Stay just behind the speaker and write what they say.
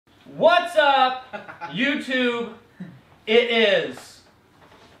What's up, YouTube? It's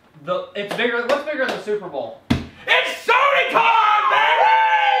bigger. What's bigger than the Super Bowl? It's Sony time, baby!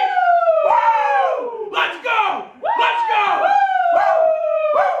 Woo! Let's go! Let's go! Woo!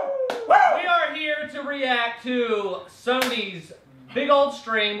 Woo! We are here to react to Sony's big old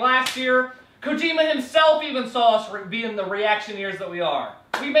stream. Last year, Kojima himself even saw us being the reactioneers that we are.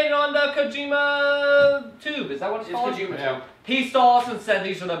 We made it on the Kojima Tube. Is that what it's called? Kojima Yeah. Tube. He saw us and said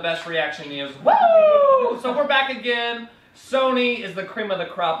these are the best reactioneers. Woo! So we're back again. Sony is the cream of the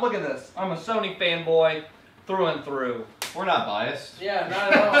crop. Look at this. I'm a Sony fanboy through and through. We're not biased. Yeah,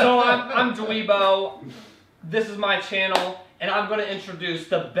 not at all. So I'm Dweebo. This is my channel, and I'm going to introduce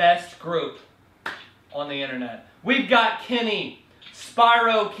the best group on the internet. We've got Kenny,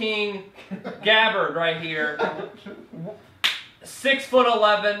 Spyro King Gabbard right here.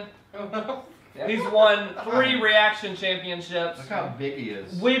 6'11". He's won 3 reaction championships. Look how big he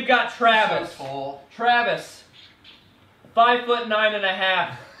is. We've got Travis. So tall. Travis,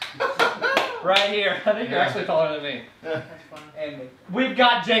 5'9.5". Right here. I think you're actually taller than me. That's fun. And me. We've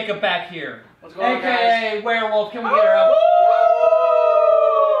got Jacob back here. What's going on, guys? AKA Werewolf. Can we get her up?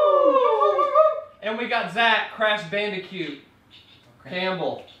 And we got Zach, Crash Bandicoot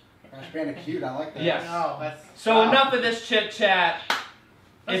Campbell. Crash Bandicoot, I like that. Yes. No, that's... So enough of this chit chat.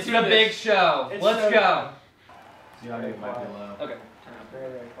 It's do the this. big show. It's Let's so go. The audio might be low. Okay. Very,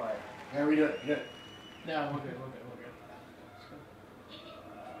 very quiet. Yeah, we do it. Good. No, we're good, we're good.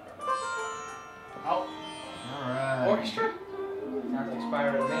 Oh, Alright. orchestra? Sounds like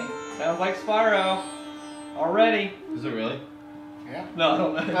Spyro to me. Sounds like Spyro. Already. Is it really? Yeah. No, I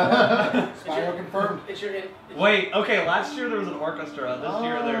don't know. Spyro confirmed. It's your... Wait, okay, last year there was an orchestra. This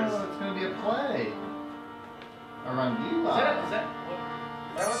year there's... it's going to be a play. Around you. Is that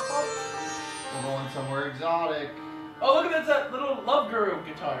what it's called? We're going somewhere exotic. Oh, look at that little Love Guru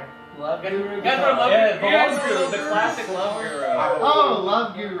guitar. Love Guys, Guru. guys are Love Yeah, the You guys Love know Guru, Love the Guru? classic Love Guru. Oh,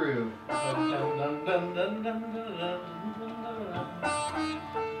 Love Guru.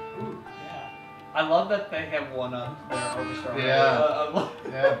 Ooh, yeah. I love that they have one up their orchestra. Yeah.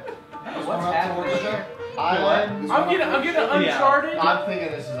 Yeah. What's happening here? I'm I'm getting Uncharted. I'm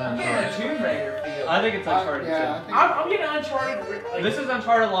thinking this is I'm getting a Uncharted. Tomb Raider feel. I think it's Uncharted Yeah, I too. think I'm getting Uncharted. Like, This is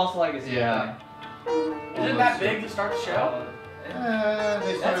Uncharted Lost Legacy. Yeah. is it that big to start the show? They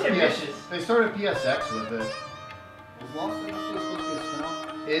That's started ambitious. They started PSX with it. Is Lost Legacy supposed to be a spin-off?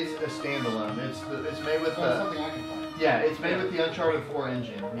 It's a standalone. It's made with So it's something I can play. yeah. It's made with the Uncharted 4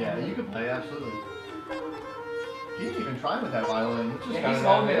 engine. Yeah, you can play absolutely. He didn't even try with that violin. He just Yeah, got he's it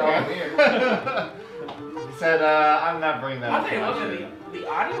out holding it there. all weird. He said, "I'm not bringing that." I up think to look my at show." the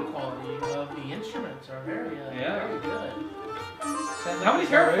audio quality of the instruments are very very good. How many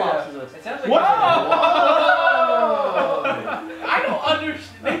teraflops is this? It sounds like Whoa! Whoa! I don't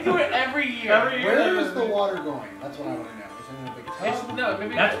understand. They do it every year. Where is the water going? That's what I want to know. Is it in a big It's, tub? no,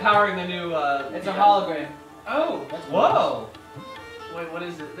 maybe That's powering the new. It's a hologram. Oh, That's Whoa! wait, what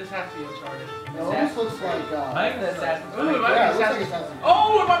is it? This has to be Uncharted. No, this looks like. I think that's that's Ooh, it might Yeah, be it looks like Assassin's Assassin's Creed.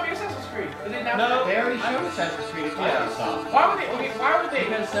 Oh, it might be Assassin's Creed. Is it now? No. They already showed Assassin's Creed at Yeah. Microsoft. Why would they? Okay, why would they?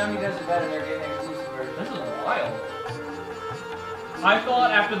 Because Sony does it better, they're getting exclusive version. This is wild. I thought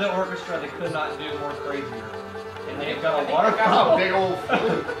after the orchestra they could not do more crazier. And they've got a water Oh, big old flute.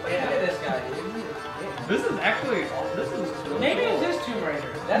 Look at this guy, dude. This is actually. This is. Maybe it is Tomb Raider.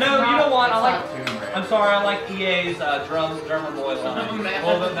 No, you know what? I like. It's not Tomb Raider. I'm sorry. I like EA's drummer boy line a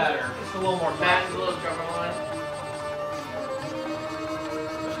little bit better. It's a little more Matt's fun. little drummer line.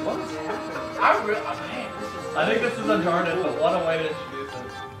 What is happening? Man, this is. I think this is Uncharted, but what a way to introduce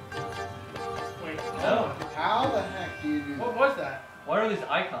it. Wait. No. How the heck do you do What that? was that? What are these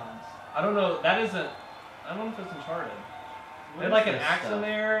icons? I don't know. That isn't. I don't know if it's Uncharted. They had What like is an this axe stuff? in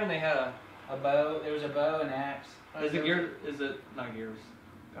there, and they had a. A bow. There was a bow and axe. Is it Gears? Is it not Gears?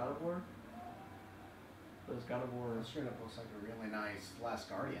 God of War? Those God of War. This straight up looks like a really nice Last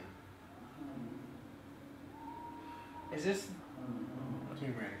Guardian. Is this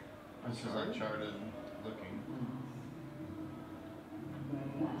Tomb Raider? This is Uncharted looking.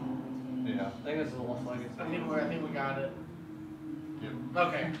 Yeah. I think this is the Lost Legacy. I think we got it. Yep.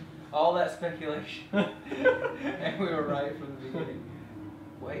 Okay. All that speculation. And we were right from the beginning.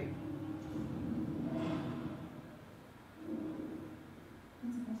 Wait.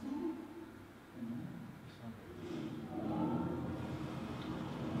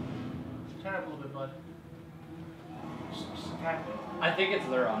 Turn up a little bit, bud. Just tap it. I think it's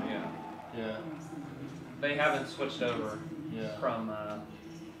their audio. Yeah. They haven't switched over Yeah. from.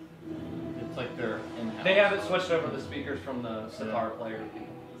 It's like they're in-house. They haven't switched over the speakers from the sitar player.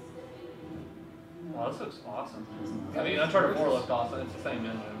 Oh, this looks awesome. I mean, Uncharted 4 looked awesome. It's the same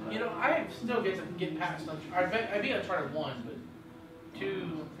engine. You know, I still get to get past Uncharted. I beat Uncharted 1, but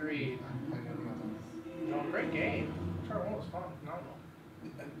 2, 3. You know, great game. Uncharted 1 was fun. Phenomenal.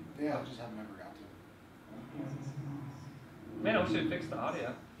 Yeah, I just have never got to. Man, I wish they'd fix the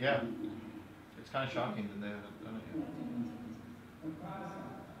audio. Yeah. It's kind of shocking that they haven't done it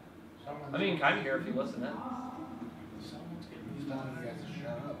yet. I mean, kind of hear if you listen in. Someone's getting He's these telling you guys to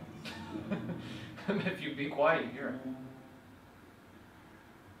shut up. If you be quiet, you hear it.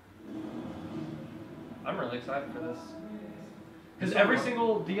 I'm really excited for this. Because every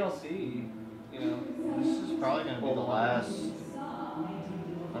single DLC, you know. This is probably going to be the last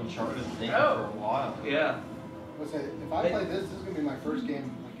Uncharted thing for a while. Yeah. Let's say, if I play this, this is going to be my first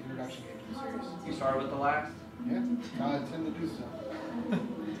game, like introduction game to the series. You started with the last? Yeah, I intend to do so.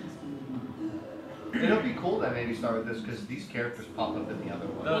 It'll be cool that maybe start with this because these characters pop up in the other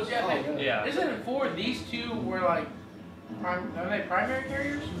one. Those, yeah. Isn't it for these two were like, are they primary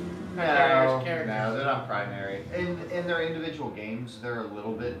carriers? No, Characters. no, they're not primary. In their individual games, they're a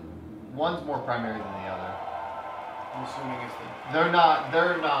little bit. One's more primary than the other. I'm assuming it's the... They're not.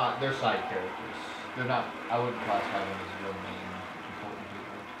 They're side characters. They're not. I wouldn't classify them as real main important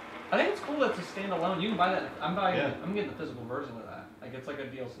people. I think it's cool that it's a standalone. You can buy that. I'm Yeah. getting the physical version of that. Like it's like a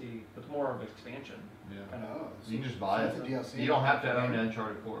DLC, but more of an expansion. Yeah. Kind of. Oh, You can just buy it's it. a DLC. You don't have to own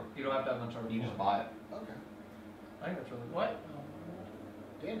Uncharted 4. You don't have to have Uncharted. You just buy it. Okay. I think that's really cool. What?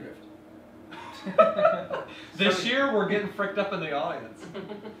 Dandrift. This year we're getting fricked up in the audience.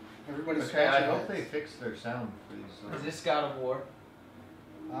 Everybody's Okay, I scratching hope heads. they fix their sound for these. Is this God of War?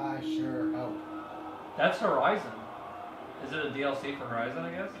 I sure hope. That's Horizon. Is it a DLC for Horizon?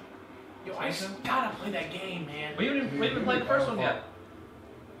 I guess. Yo, I Expansion? gotta play that game, man. We haven't played the first one yet.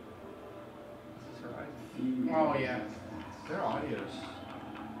 This is Horizon. Oh yeah. Their audios.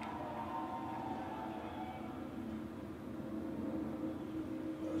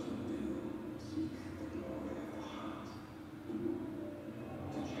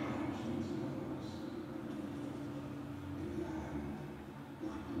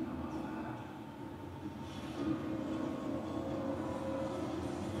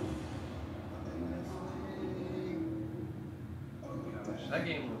 That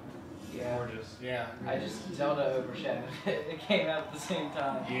game looked Yeah. gorgeous. Yeah. I just Zelda overshadowed it. It came out at the same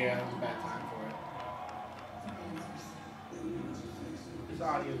time. Yeah, it was a bad time for it. This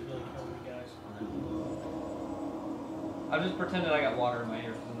audio is really killing me, guys. I just pretended I got water in my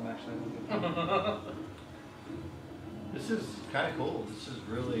ears because I'm actually. This is kind of cool. This is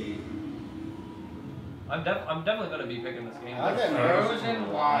really. I'm definitely going to be picking this game. I like that name.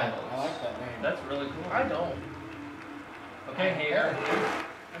 Frozen Wild. I like that name. That's really cool. I don't. Okay, hater.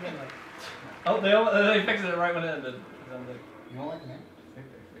 I mean, like, Oh, they fixed it right when it ended. I'm like, You don't like the name? I think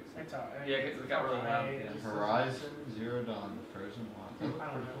they fixed it's all right. yeah, it got really loud. it. Horizon Zero Dawn, the Frozen Wild. I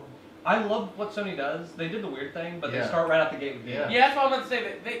don't know. I love what Sony does. They did the weird thing, but they Yeah. start right out the gate with Yeah. games. Yeah, that's what I'm about to say.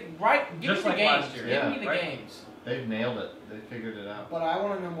 Give Just me the like games. last year. Give Yeah. me the Right. games. They've nailed it. They figured it out. But I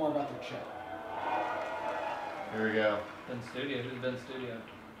want to know more about their chip. Here we go. Ben Studio. Who's Ben Studio?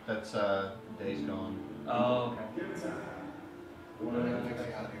 That's Days Gone. Oh, okay. What are they going to fix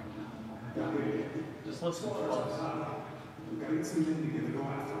the audio? Just listen close.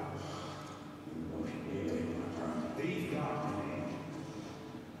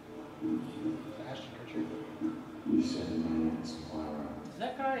 Ashton Kutcher. Is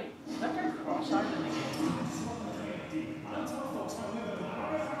that guy cross-eyed in the game? Wow,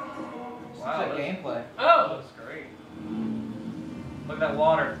 It's like that's- gameplay. Oh! That's great. Look at that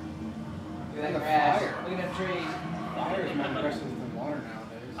water. Look at The that grass. fire. Look at them trees. Fire is more impressive than water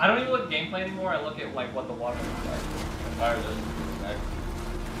nowadays. I don't even look at gameplay anymore. I look at like what the water looks like. Fire doesn't connect.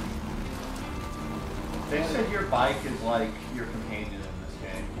 They said your bike is like your companion in this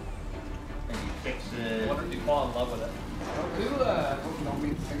game. And you fix I it. wonder if you fall in love with it. I hope you don't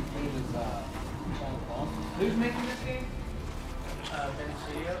meet the same fate as Silent Bob. Who's making this game? Ben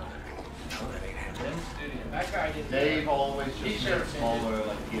Studio. Ben Studio. That guy did. They've always He just sure made did. smaller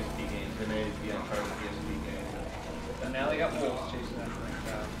like PSP games. They made the Uncharted PSP game. And now they got wolves chasing that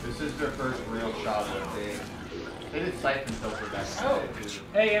thing down. This is their first real shot at it. They did Siphon Filter back in Oh. the day too.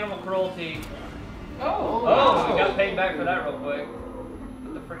 Hey, animal cruelty. Oh! Oh, we got paid back for that real quick.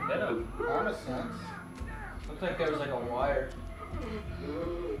 What the frick did it? Karma sucks. Looks like there was like a wire.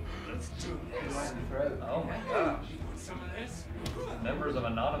 Right in the throat. Oh my gosh. Members of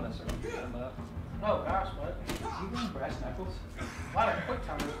Anonymous are looking them up. Oh gosh, what? Is he wearing brass knuckles? A lot of quick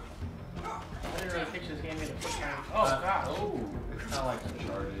time. I didn't really picture this game being a quick time. Oh gosh. Oh, it's kind of like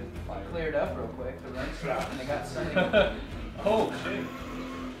Uncharted. Fire. Cleared up real quick. The rain stopped and they got sunny. Oh shit.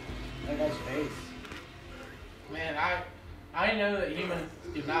 That guy's face. Man, I know that humans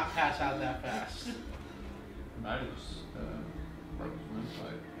do not pass out that fast. I just broke his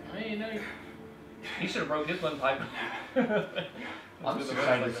windpipe. I mean, you know, He should have broke his windpipe. I'm just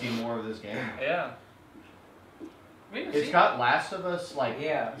excited to see more of this game. Yeah. we haven't It's seen- got Last of Us like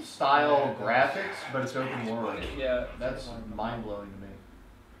Yeah. style graphics, but it's open world. Yeah. That's mind blowing to me.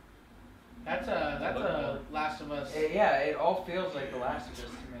 That's a Last of Us. Yeah, it all feels like The Last of Us to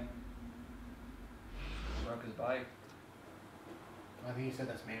me. Broke his bike. I think he said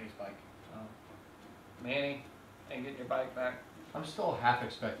that's Manny's bike. Oh. Manny, ain't getting your bike back. I'm still half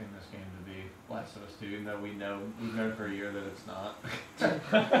expecting this game to be Last of Us 2, even though we've known for a year that it's not.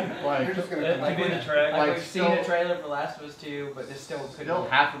 You're like, just gonna To come be back. the trick. Like, Like, we've seen still- a trailer for Last of Us 2, but this still could still be.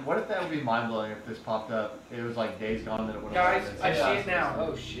 half. What if that would be mind blowing if this popped up? It was like Days Gone that it would have. Guys, I see it now.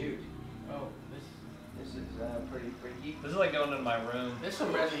 Oh shoot. Oh, This is pretty freaky. This is like going into my room. this is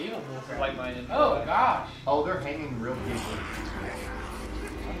some Resident Evil This is bullcrap. like my intro. Oh gosh. Oh, they're hanging real people.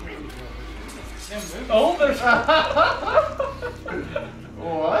 Them movies. Oh, there's.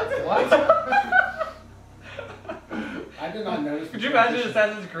 What? I did not notice. Could you imagine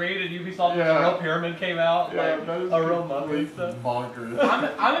Assassin's Creed and Ubisoft Yeah. a real pyramid came out? Yeah, like that is a real mummy and stuff? bonkers.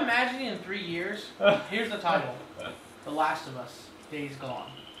 I'm imagining in 3 years. Here's the title: The Last of Us. Days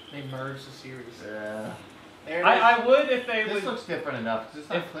Gone. They merged the series. Yeah. There it is. I would if they This would. looks different enough. 'Cause it's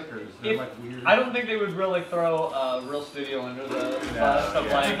not if- clickers. They're if- like weird. I don't think they would really throw a real studio under the bus of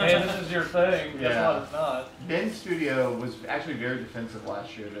yeah. like, hey, this is your thing. Guess Yeah. what? It's not. Ben Studio was actually very defensive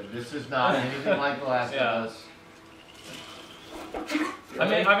last year that this is not anything like The Last Yeah. of Us. I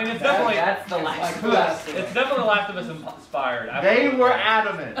mean, it's definitely That's The Last like of The Us. Last of it's definitely Last of Us inspired. They Absolutely. were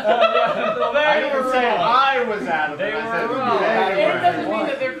adamant. Yeah, well, I they didn't were say wrong. I was adamant. They I were said wrong. they It were. doesn't mean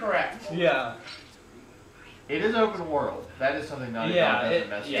that they're correct. Yeah. It is open world. That is something Naughty Yeah, Dog doesn't it-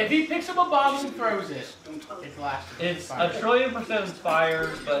 mess yeah. If he picks up a bomb and throws it, it's Last of Us. It's inspired. 1,000,000,000% inspired,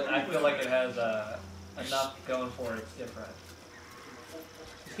 but I feel like it has enough going for it. It's different.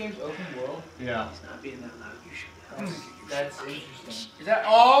 This game's open world. Yeah. That's interesting. Is that?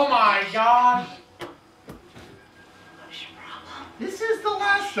 Oh my gosh! This is The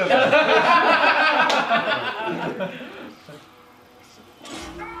Last of Us.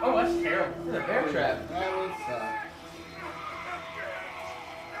 Oh, that's terrible. It's a bear trap. That was,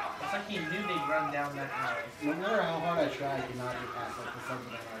 It's like he knew they'd run down that alley. no matter how hard I try, I cannot get past like the Sons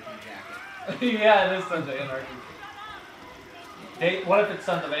of Anarchy jacket. Yeah, it is Sons of Anarchy. What if it's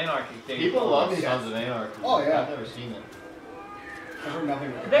Sons of Anarchy? People love Yes. Sons of Anarchy. Oh, yeah. I've never seen it. I've heard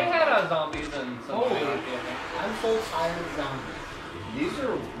nothing but They had zombies and Sons of Oh. Anarchy, I think. I'm so tired of zombies.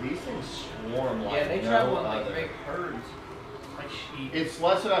 These things swarm like Yeah, they no travel in like other. big herds. Like sheep. It's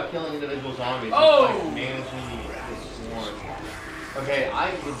less about killing individual zombies. Oh! It's like managing the swarm. Okay,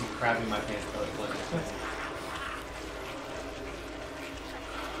 I would be crapping my pants if I was playing this.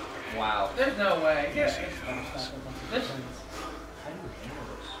 Wow. There's no way. I'm stuck with a bunch of This- friends. How do you handle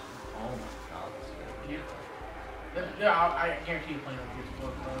this? Oh my god, this game. Yeah, I guarantee you playing on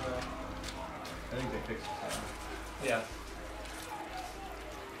PS4. I think they fixed this. Yeah.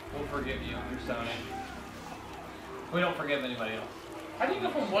 We'll forgive you. You're Sony. We don't forgive anybody else. How do you go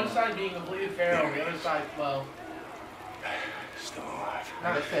from one side being completely feral and the other side low? Still alive.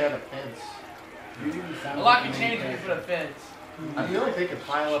 I guess they have a fence. You even sound A lot like can the change main when you put a fence. I feel like they could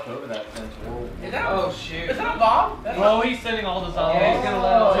pile up over that fence. Or Is that Oh shoot. Is that a bomb? That's Oh, he's sending all the zombies. Yeah, he's gonna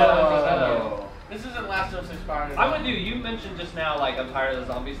let all the zombies This isn't Last of Us inspired. I'm with you. You mentioned just now, like, I'm tired of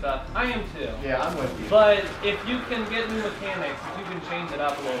the zombie stuff. I am too. Yeah, I'm with you. But if you can get new mechanics, if you can change it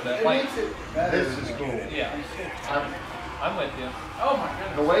up a little bit, It like, makes it better. This is cool. yeah, I'm with you. Oh my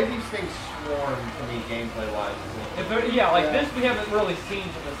The goodness. way these things swarm to me gameplay wise is If there, yeah, like Yeah. this we haven't really seen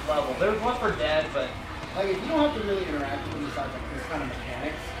to this level. There's one for Dead, but Like, if you don't have to really interact with them besides like this kind of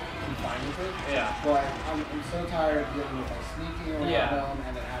mechanics, I'm fine with it. yeah, But I'm so tired of dealing with like sneaking around Yeah. them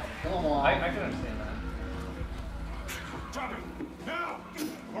and then having to kill them all. I can understand that. Drop him! Now!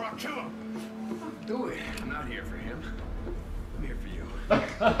 Or I'll kill him! Do it. I'm not here for him. I'm here for you.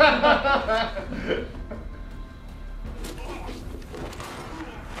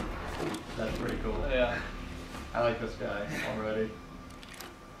 That's pretty cool. Yeah. I like this guy already.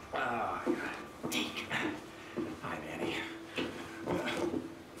 Oh, God. Hi, Manny.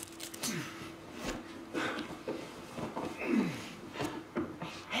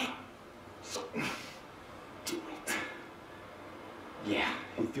 Yeah,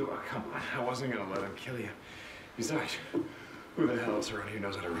 he threw. Oh, come on. I wasn't gonna let him kill you. Besides, who the hell else around here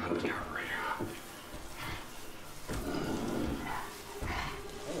knows how to rebuild a carburetor?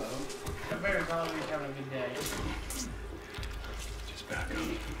 The bear's always having a good day. Just back up.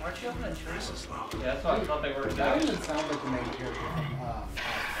 Aren't you up in a tree? Nice and slow. Yeah, that's what I thought they were That doing. even sounds like the main character.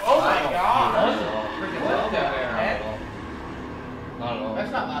 Oh my That god! was a freaking What well the there. heck? Not at all.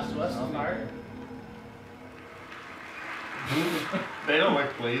 That's not Last of Us, it's Fire. They don't look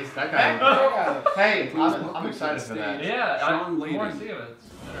pleased. That Back guy. up. Hey, I'm excited for that. Yeah, I Sean want to Layden. see it.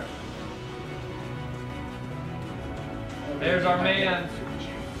 There's our man,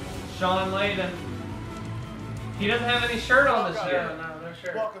 Sean Layden. He doesn't have any shirt on this year. No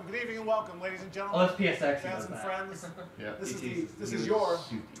shirt. Welcome, good evening and welcome, ladies and Oh, gentlemen, that's PSX. he fans does and that. friends. Yeah. This is your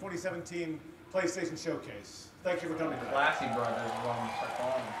 2017 PlayStation Showcase. Thank you for coming tonight. Classy brothers is what I'm gonna start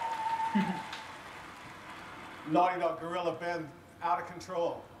calling them. Naughty Dog Gorilla Bend, out of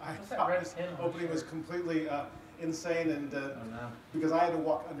control. I What's that thought red this pin on the opening was shirt? completely insane, and Oh no. because I had to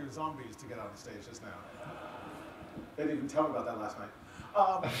walk under zombies to get on the stage just now. They didn't even tell me about that last night.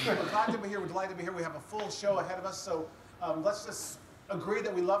 We're glad to be here. We're delighted to be here. We have a full show ahead of us, so let's just agree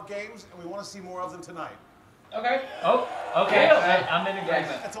that we love games and we want to see more of them tonight. Okay. Oh, okay. Yes. I'm in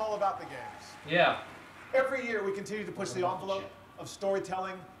agreement. It's all about the games. Yeah. Every year we continue to push the envelope of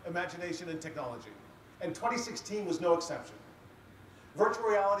storytelling, imagination, and technology. And 2016 was no exception. Virtual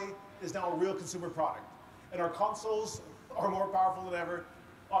reality is now a real consumer product. And our consoles are more powerful than ever,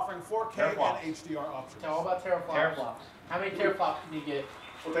 offering 4K Teraflops. and HDR options. Tell all about teraflops. Teraflops. How many teraflops can you get?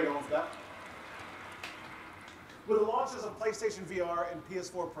 We'll take it home for that. With the launches of PlayStation VR and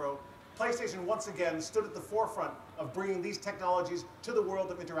PS4 Pro, PlayStation once again stood at the forefront of bringing these technologies to the world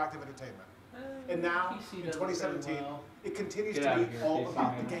of interactive entertainment. And now, PC in does it 2017, pretty well. it continues Get to outta be here, all PC, about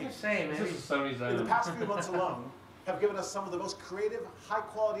man. the I'm game. just saying, man. This is Sony's In the own. past few months alone, have given us some of the most creative,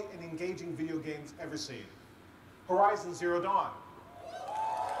 high-quality, and engaging video games ever seen. Horizon Zero Dawn.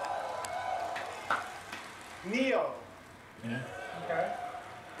 Neo. Yeah. Okay.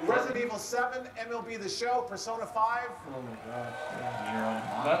 Resident Evil 7, MLB The Show, Persona 5, Oh my gosh. Yeah. You're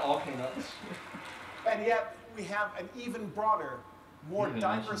on That all came out this and yet we have an even broader, more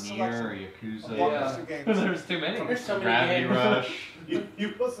diverse selection of Yakuza. blockbuster Yeah. games. There's too many. There's so many Gravity games. Rush.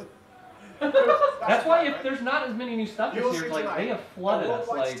 You listen. That's why right, if right? there's not as many new stuff You this will year, see it's like tonight they have that flooded us.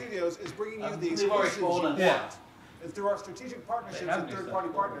 Worldwide Like, Studios is bringing you the They've exclusives already you spoiled want. us. Yeah. And through our strategic partnerships have and new third-party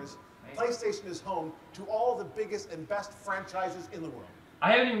stuff. partners, PlayStation is home to all the biggest and best franchises in the world.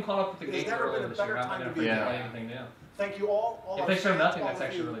 I haven't even caught up with the There's game never earlier been a this year. better I'm time gonna to be there. play anything new. Thank you all If our they show fans, nothing, all that's of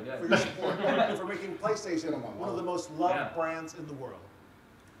actually you really good. for your support and for making PlayStation Come on, one of the Mom. most loved Yeah. brands in the world.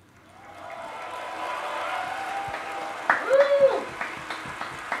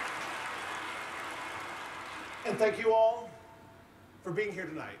 And thank you all for being here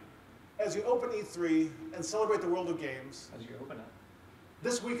tonight. As you open E3 and celebrate the world of games, As you open it.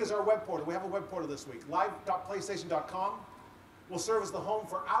 this week is our web portal. We have a web portal this week. Live.playstation.com will serve as the home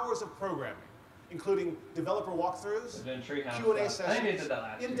for hours of programming, including developer walkthroughs, Then Treehouse Q&A stuff. I think they sessions, did that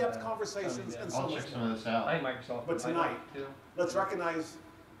last year. in-depth though. conversations, Sony and did. so I'll much check some more. of this out. I think Microsoft. But might tonight, too. let's recognize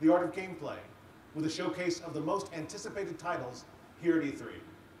the art of gameplay with a showcase of the most anticipated titles here at E3.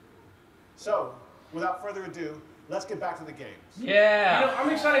 So, without further ado, let's get back to the games. Yeah. You know, I'm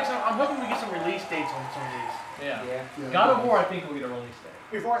excited. I'm hoping we get some release dates on some of these. Yeah. Yeah. Yeah. God of War, I think will get a release date.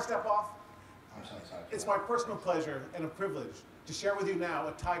 Before I step off, I'm so excited. it's my personal pleasure and a privilege to share with you now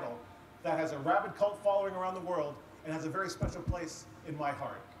a title that has a rabid cult following around the world and has a very special place in my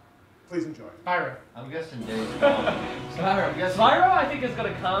heart. Please enjoy. Pyro. I'm guessing Days Gone. Spyro, I think is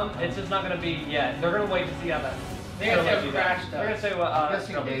gonna come. It's just not gonna be yet. They're gonna wait to see how that. They have to trilogy crash does. stuff. They're gonna say what. I'm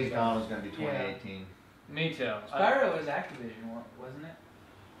guessing trilogy Days does. Gone is going to be 2018. Me too. Spyro was Activision, wasn't it?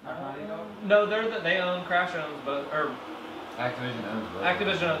 Not Naughty Dog? No, they own Crash owns both, or Activision owns both.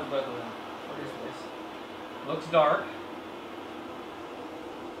 Activision owns both of them. What is this? Looks dark.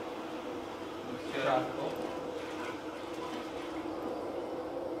 Looks good. Tropical.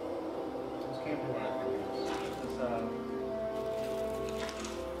 This can't be what I think it is. This is,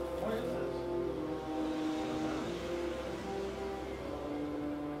 what is this?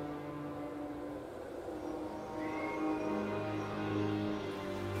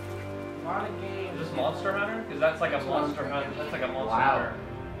 A lot of games. Is this Monster Hunter? Because that's like a Monster Hunter. That's like a Monster Wow. Hunter.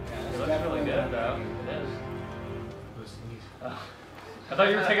 It looks really good though. It is. I thought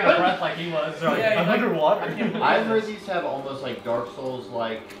you were taking a breath like he was. So like, Yeah, I'm like- underwater. I've heard these have almost like Dark Souls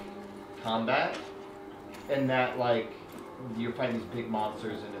like combat, and that like you're fighting these big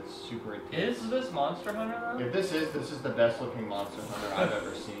monsters and it's super intense. Is this Monster Hunter though? If this is the best looking Monster Hunter I've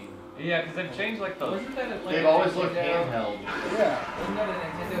ever seen. Yeah, because they've changed like the. Wasn't that a, like They've a always looked Nintendo- handheld. Yeah. Wasn't that a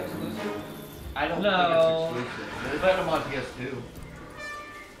Nintendo exclusive? I don't No. think it's exclusive. They've got them on PS2.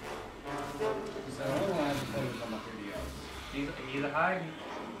 So the only one I have to play was on my 3DS. He's a high.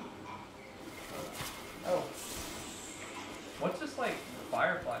 Oh. What's this like?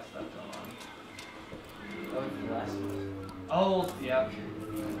 Firefly stuff going on. Oh, the last one. Oh, yeah.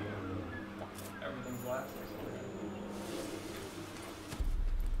 Everything's last.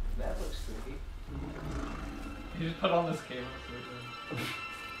 That looks spooky. You just put on this camera.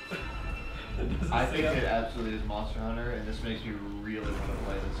 I think it absolutely is Monster Hunter, and this makes me really want to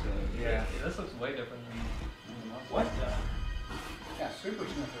play this game. Yeah, this looks way different than What? Yeah, super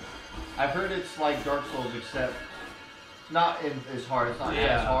sniffer. I've heard it's like Dark Souls, except not as hard. It's not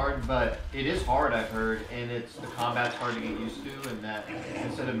as hard, but it is hard. I've heard, and it's the combat's hard to get used to, and that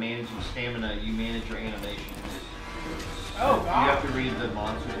instead of managing stamina, you manage your animations. Oh, You God. have to read the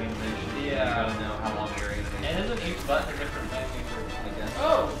monster's animation. Yeah. You gotta know how long your animation And isn't each button a different thing? I guess.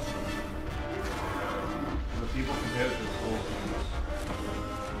 Oh. But people compare it to the Souls games.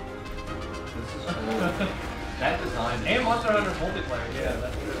 This is cool. That design is And Monster Hunter multiplayer, yeah,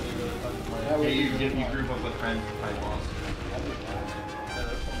 that's really, really fun to play. That Yeah, would you be group up with friends and fight bosses. Yeah,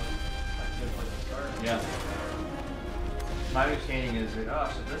 that's one like a good place to start. Yeah. My understanding is that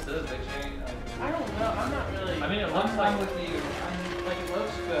Gosh, if this is, they changed. I don't know. I'm not really. I mean, it looks I'm like with you. Like, it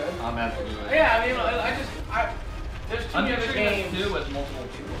looks good. I'm absolutely. Yeah, I mean, there's too I'm many other picturing this games. too with multiple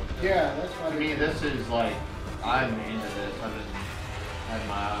people. Yeah, that's why To me, this is like, I'm into this. I've been had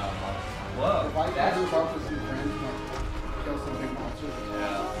my eye on it. Whoa. If I can group up with some friends and like, kill some big monsters, it's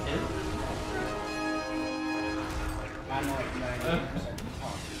Yeah. Is I'm like 90%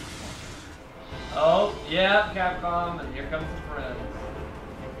 top. Oh, yeah, Capcom, and here comes the friends.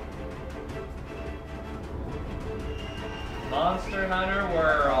 Monster Hunter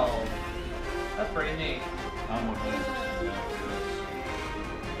World. That's pretty neat. I'm one of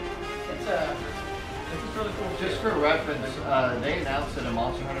It's This is really cool. Just for reference, they announced that a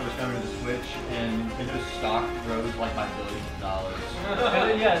Monster Hunter was coming to the Switch, and Nintendo's stock rose like by billions of dollars.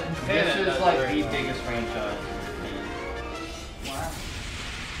 Yeah, This is like the biggest franchise in Japan. Wow.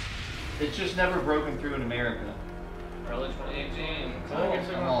 It's just never broken through in America. Early 2018.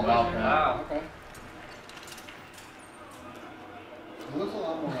 I'm all about that. Wow. Okay. It looks a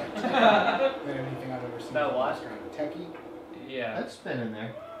lot more like Techie than anything I've ever seen. That on what? screen. Techie? Yeah. That's been in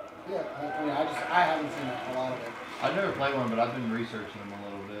there. Yeah, I mean, I haven't seen a lot of it. I've never played one, but I've been researching them a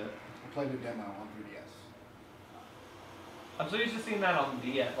little bit. I played a demo on 3DS. I'm so used to seeing that on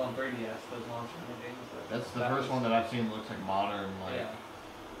 3DS, those Monster Hunter games. but That's the that first was- one that I've seen that looks like modern, like Yeah.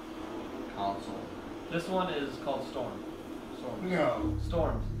 console. This one is called Storm. Storms. No.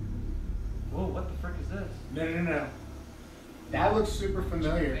 Storms. Whoa, what the frick is this? No. That looks super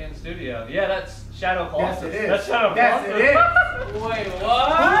familiar. In studio. Yeah, that's Shadow Colossus. Yes, it is. That's Shadow Yes, Colossus. it is. Wait,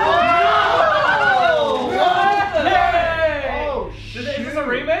 what? Oh! No! Hey! Oh, Is this a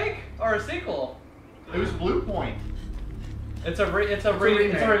remake or a sequel? It was Blue Point. It's a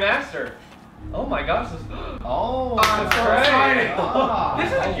remaster. Oh my gosh. This, Oh, I'm that's so great. excited. Ah.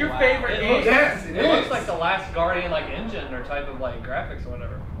 This is your wow. favorite It game. looks, Yes, it it looks is. like the last Guardian like engine or type of like graphics or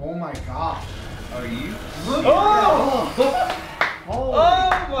whatever. Oh my gosh. Are you? Look Oh! Holy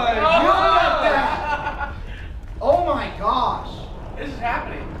my Look at that! Oh my gosh. This is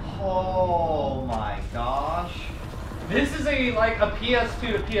happening. Oh my gosh. This is a PS2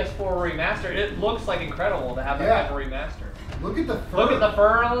 to PS4 remaster. It looks like incredible to have that Yeah. type of remaster. Look at the fur. Look at the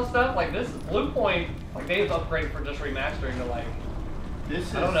fur and all this stuff. Like this Blue Point, like they've upgraded for just remastering to like This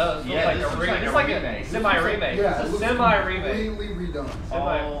is. I don't know. This looks like this a looks remake. like It's a like remake. a semi-remake. Yeah, it It's a looks semi-remake. completely redone.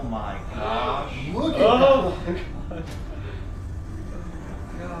 Oh my gosh. Look at Oh that. my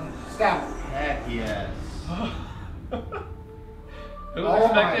god. Stab. Heck yes. Who was Oh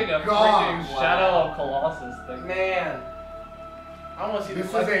expecting my a gosh. freaking Shadow of Colossus thing? Man. I want to see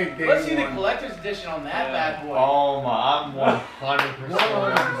This the is a day Let's see the one. collector's edition on that Yeah. bad boy. Oh my, I'm 100%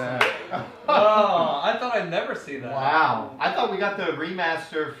 on that. Oh, I thought I'd never see that. Wow. I thought we got the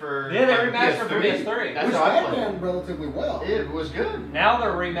remaster for. Yeah, they like, remastered for PS3. That's Which how I that played ran it. relatively well. It was good. Now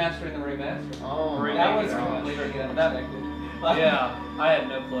they're remastering the remaster. Oh my That was gosh. completely again. That yeah, I had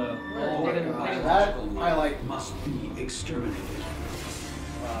no clue. Oh my gosh. That I like. Must be exterminated.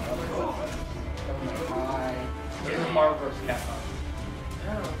 Oh my. This is Marvel vs. Capcom.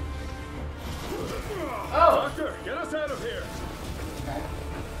 Oh! Doctor, get us out of here! Okay.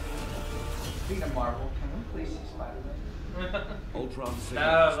 Speaking of Marvel, can we please see Spider-Man? Ultron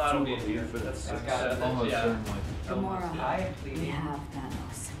No, that'll be signals here. for That's the got it. Almost Yeah. certainly. Tomorrow, I am we pleading have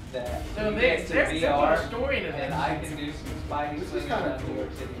Thanos. that So we they, get to they're putting a VR story into and this. I can do some Spidey This is swinging kinda around New York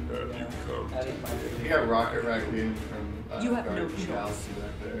City. That is my We favorite. got Rocket Raccoon from You have no Guardians of the choice. Galaxy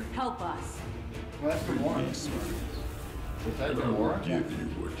back there. Help us. Well, that's good one. Was that Gamora? Give you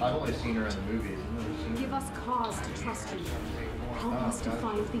what I've only seen her in the movies. I've never seen Give her. us cause to trust you. Help Oh, us to gotcha.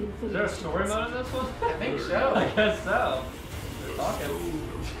 find the Is there a Infinity story Stones. mode in this one? I think I so. guess so. lies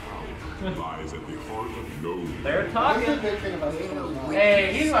at the heart of no. They're That's talking. the big thing about this one.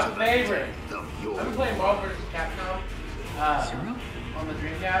 Hey, he's my favorite. I've been playing Marvel vs. Capcom on the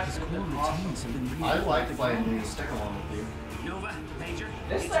Dreamcast. It's been awesome. I like playing the second one with you. Nova, Major.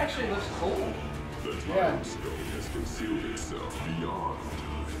 This actually looks cool. The Yeah. time stone has concealed itself beyond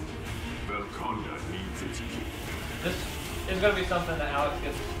time. Velconda needs its key. This is going to be something that Alex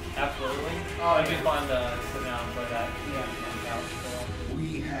gets absolutely. Oh, It'd be yeah. fun to sit down and play that. Yeah. Alex, so.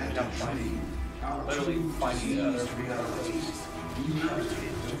 We had to train literally finding each other.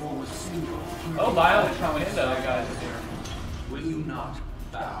 Oh, Bionic Commando guys is here. Will you not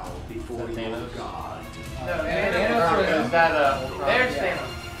bow before Is that your Thanos? God? No, Is that There's yeah.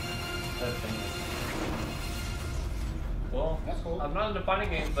 Thanos. That's Thanos. Well, That's cool. I'm not into fighting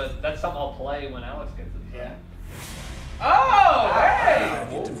games, but that's something I'll play when Alex gets it. Yeah. Oh, hey!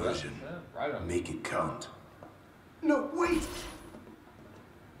 Get diversion. Yeah, right on. Make it count. No, wait!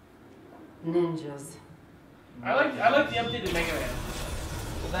 Ninjas. I like the updated Mega Man.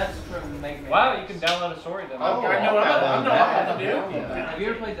 Well, that's from Mega Man. Wow, you can download a story demo. Oh, I know what I'm about to do. Have you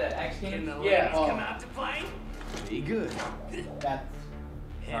ever played the X game? Yeah. Come out to play. Be good. That's,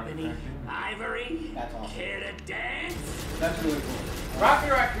 Ebony, Ivory, that's awesome. care to dance? That's really cool. Rocky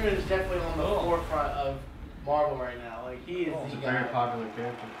Raccoon is definitely on the Oh. forefront of Marvel right now. Like he is He's the a very guy. popular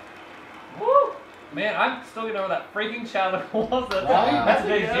character. Woo! Man, I'm still getting over that freaking shadow walls. That's Wow. that's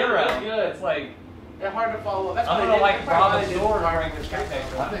Day That's Zero. good, good. It's like They're hard to follow. That's I'm why gonna they like did- rob that's a why they store did during the street Capcom.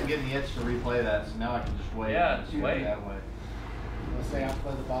 paper. I've been getting the itch to replay that, so now I can just wait. Yeah, and just do it wait. that way. Let's say I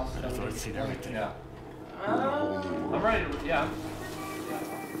play the boss. After I've seen everything, Yeah. we're in a whole new I'm world. ready to yeah.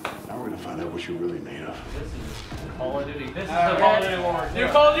 Now we're gonna find out what you're really made of. This is Call of Duty. This is All the Call of right. Duty World War New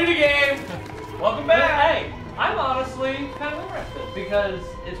II. Call of Duty game. Welcome back. Hey, I'm honestly kind of interested because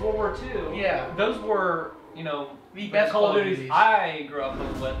it's World War II. Yeah. Those were, you know, The best Call of Call of Duties Duties. I grew up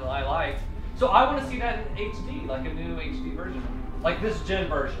with and I liked. So I want to see that in HD, like a new HD version. Like this gen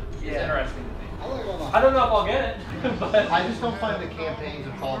version. It's Yeah. interesting to me. I like all the I don't know if I'll get it, but I just don't find the campaigns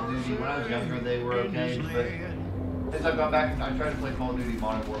of Call of Duty. When I was younger, they were okay, but since I've gone back, I tried to play Call of Duty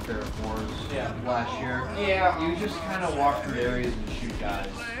Modern Warfare 4s Yeah. last year. Yeah. You just kind of walk through areas and shoot guys.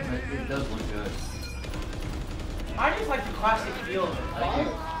 It does look good. I just like the classic feel of it. Like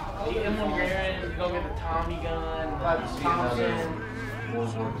the M1 Garand, go get the Tommy gun, I'd like to see another Thompson.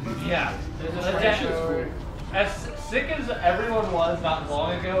 World War II. yeah. There's a The trench death- sword. As sick as everyone was not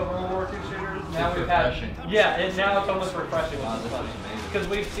long ago of World War II shooters, now It's we've had refreshing. yeah, and now it's almost refreshing, Wow, which is this funny is amazing. because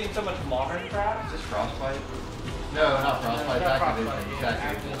we've seen so much modern crap. Is this Frostbite? No, not Frostbite. No, not Activision. Frostbite, It's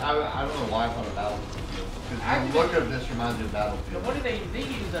yeah, Activision. Activision. I don't know why I thought of Battlefield. Because the Activision- look of this reminds me of So Battlefield. what do they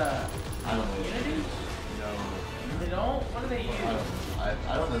use? I don't know. Unity? No. They don't? What do they I use? don't know.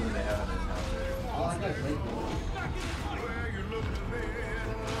 I don't know that they have an in-house version. I like that great one.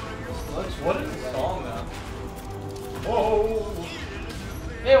 What is the song though? Whoa!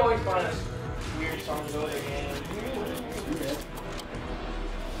 They always find us weird songs over their game.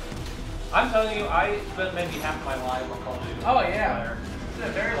 I'm telling you, I spent maybe half my life on Call of Duty. Oh yeah. It's a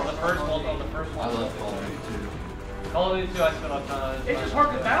very On the long first time. one, on the first I one. love Call of Duty too. Call of Duty 2, I spent a ton. It's just hard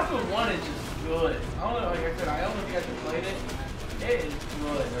because Battlefield 1 is just good. I don't know, like I said, I don't know if you guys have played it. It is I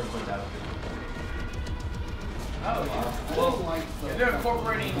good. never played Battlefield. Oh, I yeah. just like the. If they're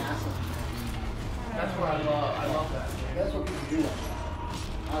incorporating- massive. That's what I love that. That's what people do like that.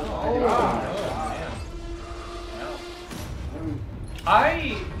 I Oh, do. wow.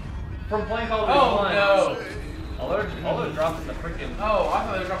 I, from playing Call of Duty Oh 1, no. although dropping the freaking. Oh, I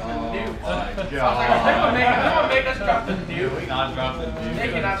thought they were dropping the Oh nuke. my I was like, god. they're gonna make us drop the nuke. Not dropping nuke. They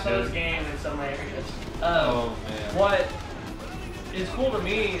cannot sell this game in some areas. Oh man. What is cool to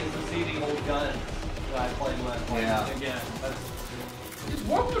me is to see the old guns that I played with. Like, Yeah. Again, that's, It's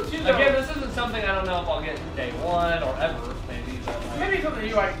World War II though. again, this isn't something I don't know if I'll get day one or ever, maybe. But like, Maybe something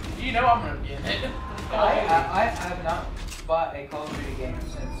you like. You know I'm gonna get it. I have not bought a Call of Duty game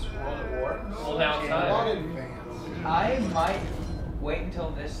since World at War. well, now it's A lot time. of fans. I might wait until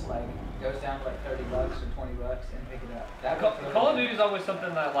this like goes down to like $30 or $20 and pick it up. That would Call of Duty is always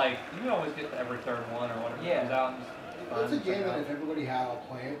something that like you can always get to every third one or whatever Yeah. comes out. And just fun, It's a game check that out. if everybody had, I'll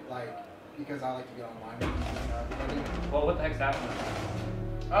play it. Like, because I like to get online with everybody. Well, what the heck's happening?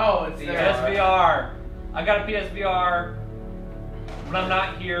 Oh, it's The there. PSVR. I got a PSVR. When I'm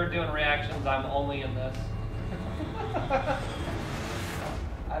not here doing reactions, I'm only in this.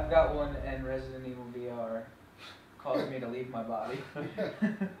 I've got one, and Resident Evil VR caused me to leave my body.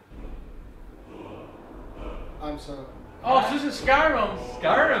 I'm so. Oh, so this is Skyrim.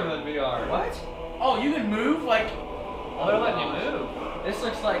 Skyrim in VR. What? Oh, you can move like. Oh, they're letting you move. This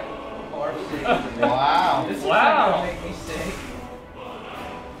looks like Barf City. Wow. This looks Wow. like it'll make me sick.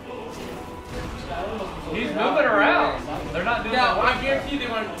 controls. He's They're not moving really around. exciting. They're not doing Now, that. I guarantee they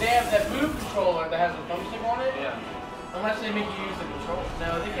have that move controller that has a thumbstick on it. Yeah. Unless they make you use the controller.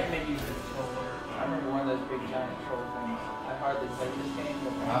 No, they can't make you use the controller. I remember one of those big giant troll things. I hardly played this game,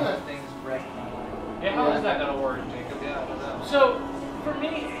 but one of those things wrecked my life. Yeah, how is that gonna work, Jacob? Yeah, I don't know. So, for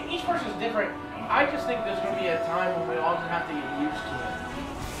me, each person's different. I just think there's going to be a time when we all just have to get used to it.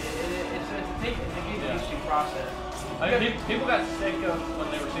 It's a get used to process. I mean, people got sick of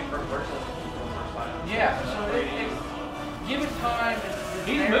when they were seeing first person for the first time. Yeah, so give it time.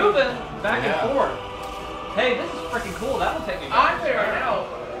 He's moving back and forth. Hey, this is freaking cool. That will take me back. I'm there right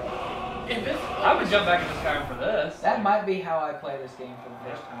now. If this, I would jump back in Skyrim for this. That might be how I play this game for the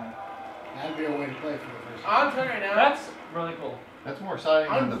first time. That'd be a way to play for the first time. I'm telling you right now. That's really cool. That's more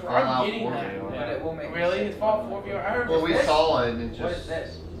exciting than the Fallout 4 video. But it will make Really? me It's Fallout 4 VR? I heard Well, we this. saw it and it What is just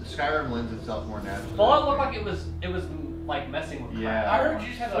this? Skyrim lends itself more naturally. Fallout looked like it was like messing with crap. Yeah. I heard you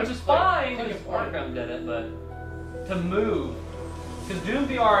just had to Which like, is fine click because it for it. Arkham did it, but to move, because Doom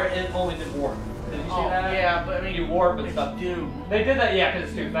VR it only did warp. Did you see Oh, that? yeah, but I mean, You warp and it's stuff. Doom. They did that, yeah, because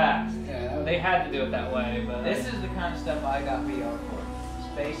it's too fast. Yeah, that was, They had to do it that way, but This is the kind of stuff I got VR for.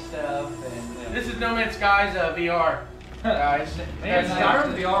 Space stuff and... This is No Man's Sky's VR, guys. man, That's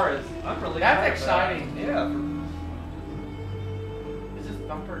Skyrim nice. VR is. I'm really That's excited for that. exciting. Yeah. Is this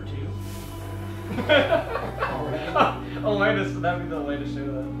Thumper 2? Oh, that'd be the way to show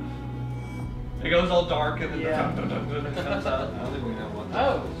that. It goes all dark and then Yeah. it comes out. I don't think we know what that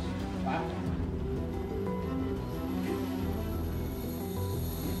Oh. is. Wow.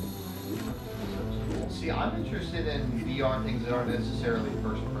 See, I'm interested in VR things that aren't necessarily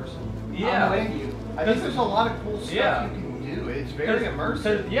first person. Yeah. I'm with you. I think there's a lot of cool stuff Yeah. you can do. It's very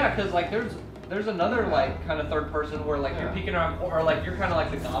immersive. Because like there's another like kind of third person where like you're Yeah. peeking around or like you're kind of like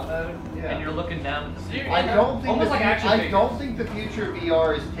the god mode Yeah. and you're looking down at the city. I don't think almost the like fu- action I figures. don't think the future of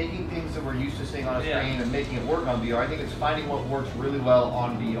VR is taking things that we're used to seeing on a Yeah. screen and making it work on VR. I think it's finding what works really well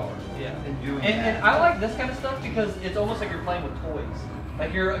on VR Yeah. and doing And that. I like this kind of stuff because it's almost like you're playing with toys.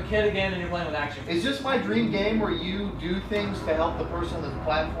 Like you're a kid again and you're playing with action figures. Is this my dream game where you do things to help the person that's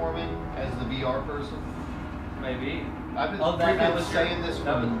platforming as the VR person? Maybe. I've been Oh, that freaking was saying this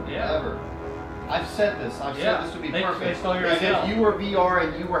that was- yeah. forever. I've said this. I've Yeah. said this would be They perfect. stole your Is idea. if you were VR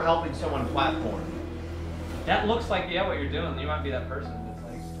and you were helping someone platform. That looks like what you're doing. You might be that person. It's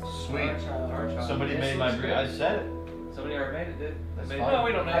like Sweet. Star Child. Somebody This made my looks dream. good. I said it. Somebody already made it, dude. That's They- fine. No,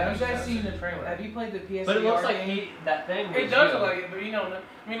 we don't know. Have you That's guys seen the trailer? Have you played the PSVR But it looks like game? that thing. It was does real. look like it, but you don't know.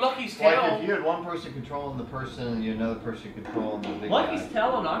 I mean, Lucky's Like Tale. if you had one person controlling the person and you had another person controlling the big Lucky's guy.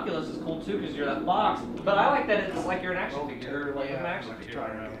 Tale on Oculus is cool too because you're that box. But I like that it's like you're an action figure, like an action figure.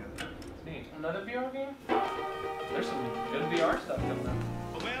 It's neat. Another VR game? There's some good VR stuff coming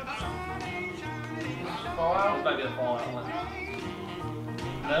up. Fallout? This might be the Fallout one.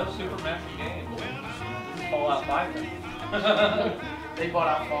 No super massive game. This is Fallout 5. They bought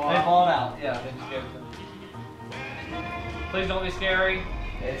out They Fallout. bought out. Yeah, they just gave it to them. Please don't be scary.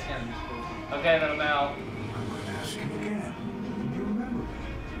 It's gonna be spooky. Okay, then I'm out. Ask him again. You remember.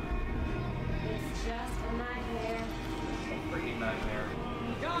 It's just a nightmare. Freaking nightmare.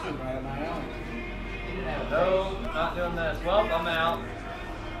 This is right up my alley. No, not doing this. Well, I'm out.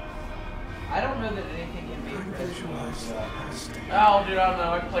 I don't know that anything can be Visualize the past. Oh, dude, I don't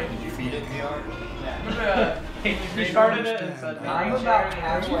know. I played Did you feed it VR? Remember He restarted it and said, I'm about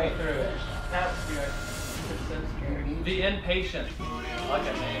halfway through it. that was good. It's so scary. The Impatient. I like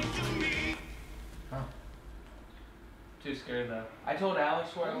that name. Huh. Too scary though. I told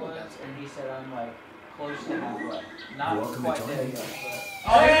Alex where I was, and he said I'm like close to halfway. Not Welcome to quite Tony. there yet,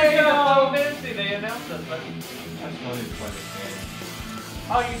 but... Oh, Hey, you yo! go! Fancy, they announced this, but I just wanted to play this game.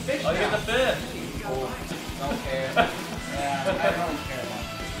 Oh, you fished oh, you get now. the fish. Cool. Don't care. Yeah, I don't care about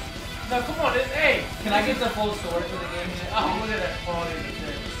it. No, come on. Hey. Can I get the full story for the game yet? Oh, look at that quality of the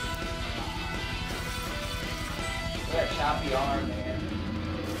thing. Look at that choppy arm, man.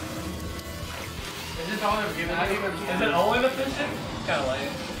 Is this all they're giving you? Is it only the fishing? It's kind of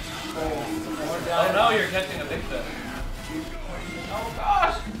lame. Oh no, you're catching a big fish. Oh,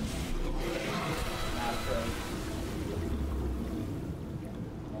 gosh. Not pro.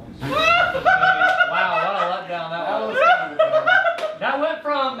 Wow, what a letdown that was. That went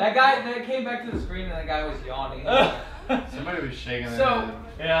from. That guy, then it came back to the screen and that guy was yawning. Somebody was shaking their So- head.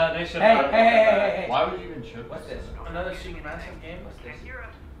 Yeah, they should. Hey. Why would you even show What's this? Another super massive game? What's this?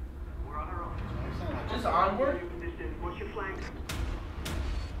 We're on our own. Just Onward? What's your flank?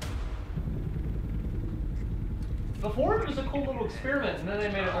 Before it was a cool little experiment, and then they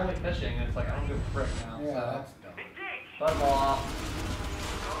made it only fishing, and it's like I don't give a frick now. Yeah, So. that's dumb. Buzz off.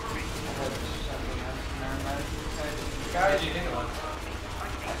 Guys, Guys, what do you think of it?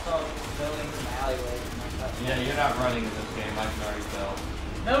 I saw buildings in the alleyway. Yeah, you're not running in this game. I can already tell.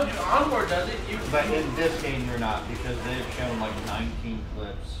 No, dude, Onward does it. But in this game, you're not because they've shown like 19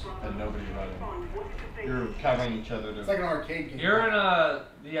 clips and nobody's running. You're covering each other. It's like an arcade game. You're in a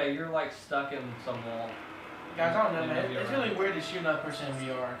you're like stuck in some wall. Guys, I don't know, man. It's really weird to shoot another person in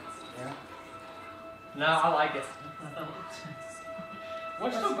VR. Yeah. No, I like it.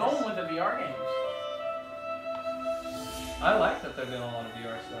 What's still going with the VR games? I like that they're doing a lot of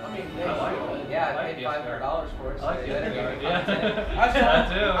VR stuff. I mean, I like it. Yeah, I like paid VR. $500 for it. I like so the yeah, VR. yeah.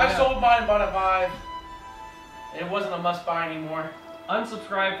 Yeah. I sold mine, bought a Vive. It wasn't a must buy anymore.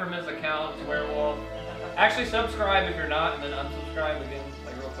 Unsubscribe from his account, Werewolf. Actually, subscribe if you're not, and then unsubscribe again,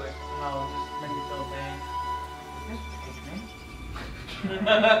 like real quick. No, just make me feel bad.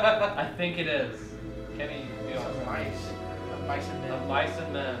 I think it is. Kenny, you know, Mice. Bison the men.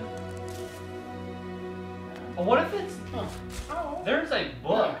 Bison Men. Oh, what if it's? There's a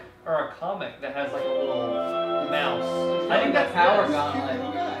book or a comic that has like a little mouse. I think that's Power this. Gauntlet.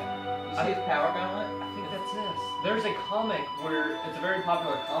 You see his Power Gauntlet? I think that's this. There's a comic where it's a very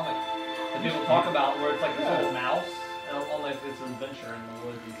popular comic that people talk about where it's like this little mouse and all like this adventure in the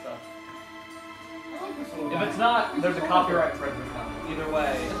woods and stuff. If it's not, there's a copyright infringement coming. Either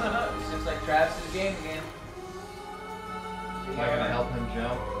way. Looks like Travis's game again. Am I gonna help him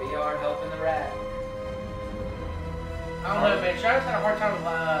jump? VR helping the rat. I don't know, man. Travis had a hard time with the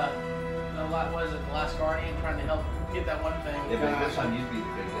Last Guardian, trying to help get that one thing. Yeah, but this time you'd be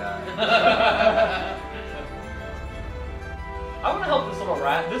the big guy. I want to help this little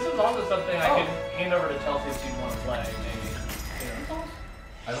rat. This is also something I could hand over to Chelsea if she'd want to play, maybe. Yeah.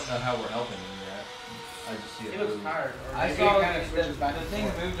 I don't know how we're helping him yet. I just see it. He looks move. tired. I Maybe saw it kinda switches back the and thing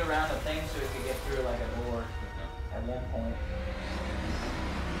forth. moved around the thing so it could get through like a door at one point.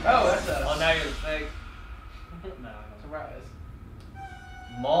 Oh, that's a Oh, now you're the snake. No. surprise.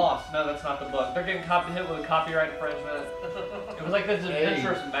 Moss. No, that's not the book. They're getting hit with a copyright infringement. It was like this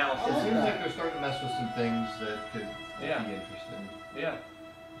adventurous mouse. It seems like they're starting to mess with some things that could Yeah. be interesting. Yeah.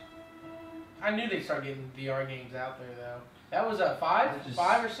 I knew they'd start getting VR games out there, though. That was a 5? Just-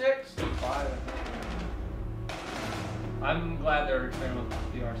 5 or 6? 5. I'm glad they're experimenting with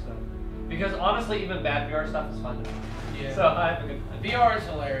VR stuff. Because honestly, even bad VR stuff is fun to do. Yeah. So I have a good time. VR is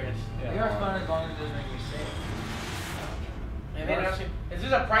hilarious. Yeah. VR's fun as long as it doesn't make me sick. And then actually, is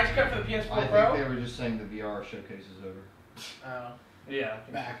this a price cut for the PS4 I Pro? think they were just saying the VR showcase is over. Oh, Yeah.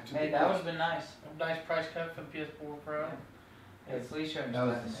 Back to Hey, the that would have been nice. a nice price cut for the PS4 Pro. Hey, please show me That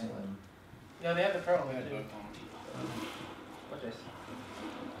was the something. slim. No, they have the Pro We one had too. both on. What's this?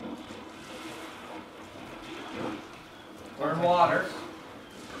 We're in water.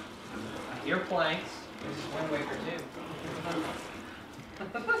 I hear planks. This is Wind Waker too.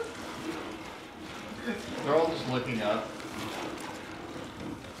 They're all just looking up.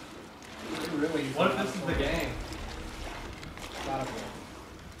 Really? What if this is the game? God of War.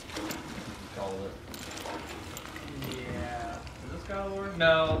 Call it. Yeah. Is this God of War?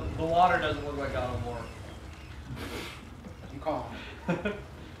 No, the water doesn't look like God of War. You call him.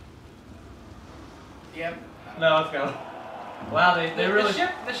 Yep. No, it's God of War. Wow, they really...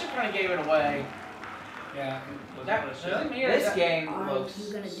 The ship kind of gave it away. Yeah. Was That it a doesn't ship? mean This that- game Are looks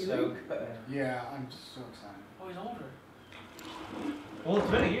you gonna do so good. Yeah, I'm so excited. Oh, he's older. Well,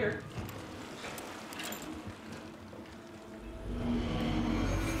 it's been a year.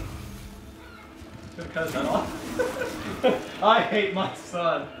 Should cut that off. I hate my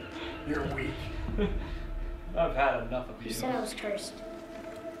son. You're weak. I've had enough of You you. said I was cursed.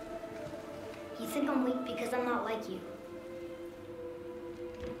 You think I'm weak because I'm not like you.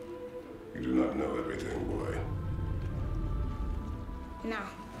 You do not know everything, boy. No.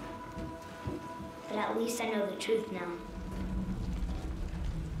 But at least I know the truth now.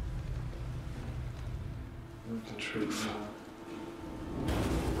 The truth.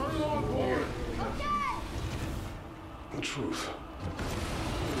 The truth.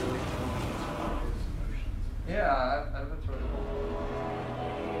 Yeah, that's really cool.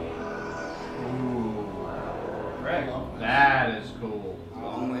 Ooh. Greg. That is cool. A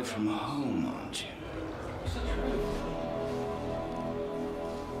long way from home, aren't you? What's the truth?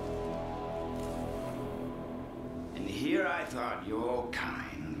 And here I thought your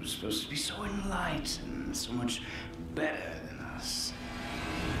kind was supposed to be so enlightened, so much better than us.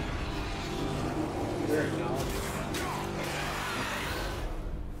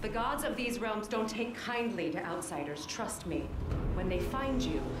 The gods of these realms don't take kindly to outsiders, trust me. When they find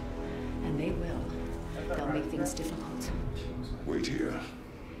you, and they will, they'll make things difficult. Wait here.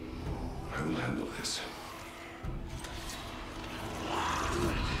 I will handle this.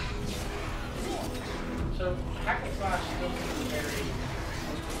 So, hack and slash still seems very...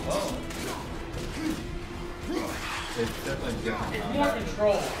 Whoa. It's definitely different. It's more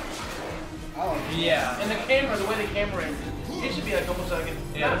control. Oh, Yeah. And the camera, the way the camera is, it should be like almost like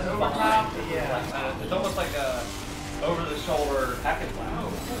Yeah, this is over behind. top. Yeah. It's almost like a over-the-shoulder hack and slash.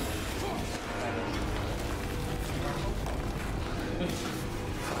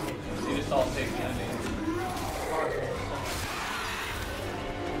 You just saw it take kind of.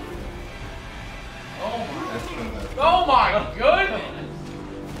 Oh my goodness!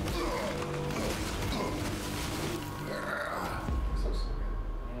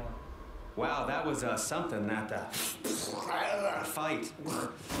 Wow, that was something, that fight.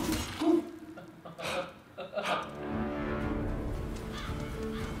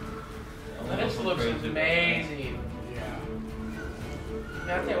 This looks amazing. Yeah.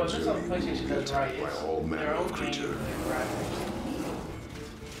 Now, I tell you what, this on PlayStation does right. By all It's manner their own of creature. game, their graphics.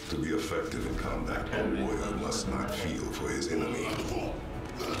 To be effective in combat, a warrior must not feel for his enemy.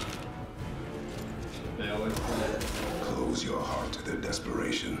 They always play it. Close your heart to their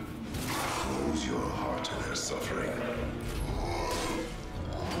desperation. Close your heart to their suffering.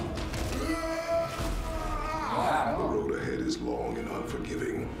 The road ahead is long and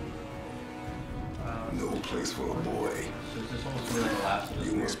unforgiving. No place for a boy. So it's just almost like the last of us.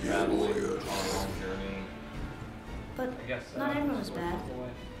 You must be a traveling warrior. on a long journey. But I guess so. not everyone's bad.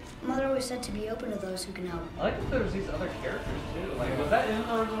 Mother always said to be open to those who can help. I like that there's these other characters too. Like, was that in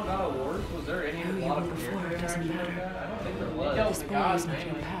the original God of Wars? Was there any Who you lot were of before character doesn't interaction like matter. that? I don't think there They was. dealt This with boy the gods is not your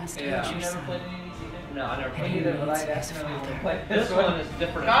mainly. past. Yeah. but You your never son. played any of these either? No, I never He played it, but I needs his accidentally father. played this one. Is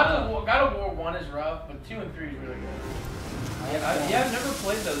different. God enough. of War 1 is rough, but 2 and 3 is really good. Yeah, I've never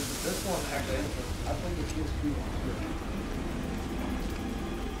played those, but this one actually is. I played the PS3 one too.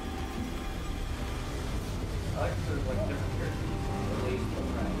 I like that there's like different characters. At least,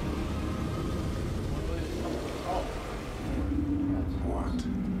 right. Oh. What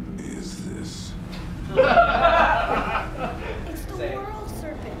is this? It's the Same. world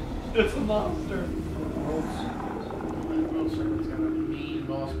serpent. It's a monster. World Serpent's got a mean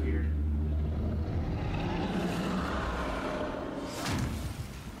boss beard.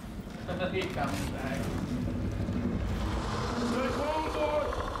 He comes back.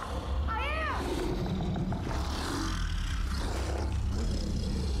 I am!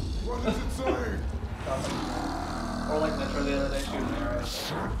 What does it say? Or like Metro the other day shooting arrows.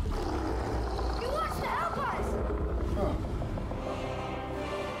 He wants to help us! Huh.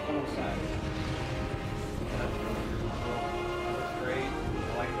 Almost sad. That's great.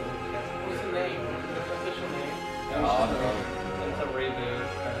 I like the What's the name? What's the official name? It's a reboot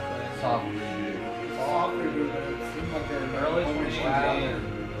kind of thing. Soft review. Soft reboot. It seemed like they're Early like 2018.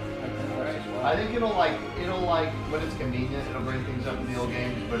 I think it'll like when it's convenient, it'll bring things up in the old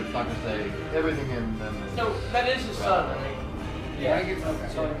games, but it's not gonna say everything in them. So, that is his son, right? Yeah, I get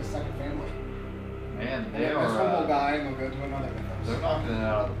starting a second family. Man, they This one will are. die and we'll go to another one. They're knocking it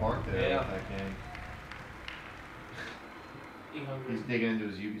out of the park there Yeah. with that game. He hungry. He's digging into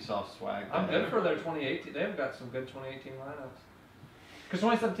his Ubisoft swag. I'm good for their 2018. They've got some good 2018 lineups. Because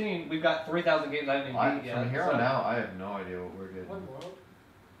 2017, we've got 3,000 games I haven't even beat yet. From here so- on out, I have no idea what we're getting. What world?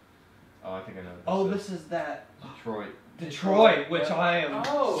 Oh, I think I know. Oh, What this is that Detroit. Detroit, which Yeah. I am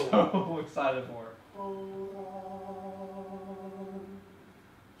Oh. so excited for.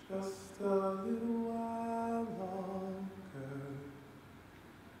 Just a little while longer.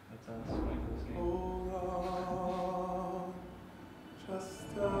 That's us. Wait for this game. Hold on.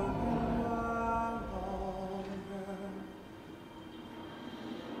 Just a little while longer.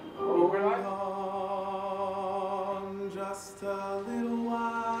 Hold on. Just a little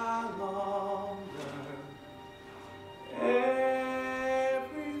while longer.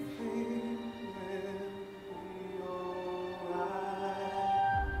 Everything will be alright.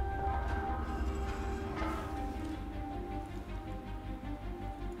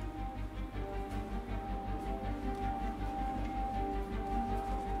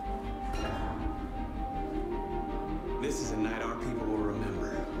 This is a night our people will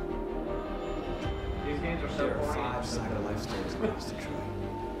remember. These games are so There are corny. 5 saga life stories across Detroit.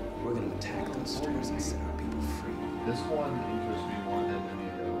 We're gonna attack those stories and set our people free. This one interests me more than any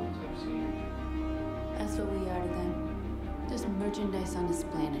of the other ones I've seen. That's what we are to them. Just merchandise on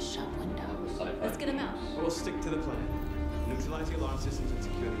display in a shop window. Let's get them out. We'll stick to the plan. Neutralize the alarm systems and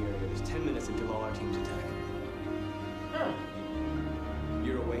secure the area. There's 10 minutes until all our teams attack. Huh.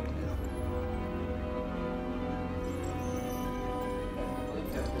 You're awake now.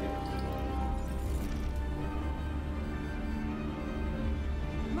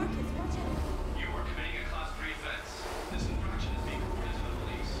 Marcus, watch out. You are committing a Class 3 offense. This infraction is being reported to the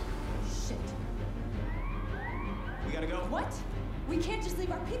police. Shit. We gotta go. What? We can't just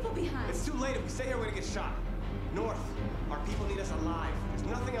leave our people behind. It's too late. If we stay here, we're gonna get shot. North, our people need us alive. There's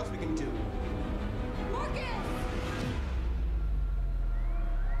nothing else we can do. Marcus!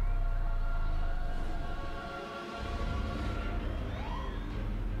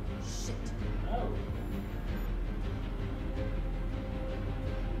 Shit. Oh.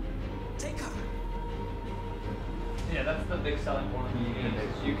 Take cover. Yeah, that's the big selling point of the game.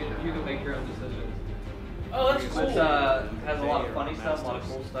 You can make your own decisions. Oh, that's cool. It has a lot of funny stuff, a lot of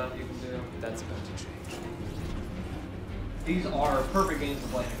cool stuff you can do. That's about to change. These are perfect games to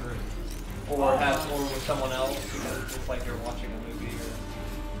play in a group, or have more with someone else because it's like you're watching a movie.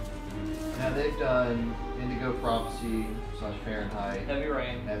 Or... Now they've done Indigo Prophecy / Fahrenheit, Heavy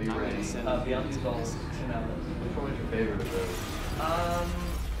Rain, Beyond Two Souls, and others. Which one was your favorite of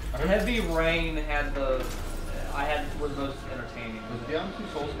those? Heavy Rain had was most entertaining. Was Beyond Two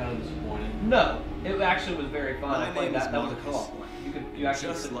Souls kind of disappointing? No, it actually was very fun. I played that. That was a Marcus. co-op. You actually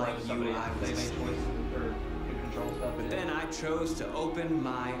Just sit like with somebody. you, I They was made choices or could control stuff. But then I chose to open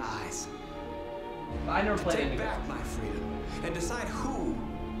my eyes. I never played Take Indigo. back my freedom and decide who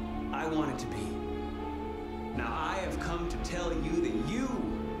I wanted to be. Now I have come to tell you that you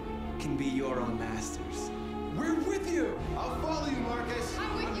can be your own masters. We're with you. I'll follow you, Marcus.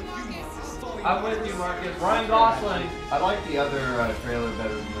 I'm with you, Marcus. I'm with you, Marcus. Ryan Gosling. I like the other trailer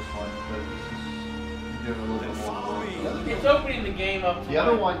better than this one, but this is doing a little bit more. It's opening the game up. The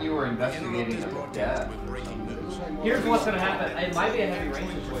other one you were investigating a death. Here's what's gonna happen. It might be a Heavy Rain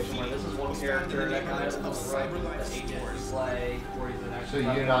situation where this is one character that kind of comes right with the agent you play, or he's an So actual.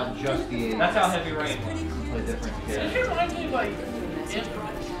 you're not just the agent. That's how Heavy Rain was. You play different This characters. reminds me of like.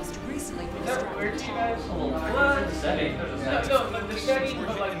 Is that weird to you guys? Well, it's a setting. There's a setting. No, but the setting,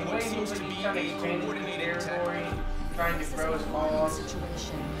 but like the way he was like he's kind of expanding his territory, trying to grow his laws. You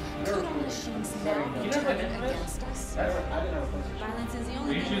never played this? Violence is the Do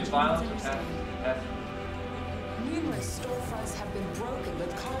only you thing choose that violence or turns passive? Numerous storefronts have been broken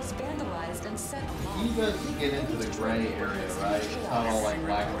with cars vandalized and set He does get into the gray area, right? It's not all like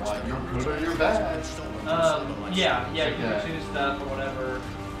black and white. You're good or you're bad. Yeah, you can choose stuff or whatever.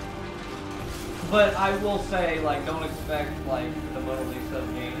 But I will say, like, don't expect like the Mona Lisa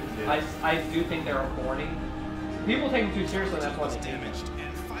of games. Yeah. I do think they're corny. People take them too seriously, and that's why they damaged.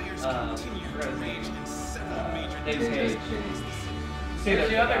 I forgot his name. David Cage. See, there's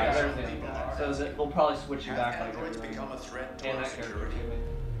the other guy. There's the other guy. So they'll probably switch you back like every and that character too.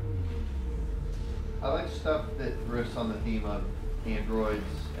 I like stuff that riffs on the theme of androids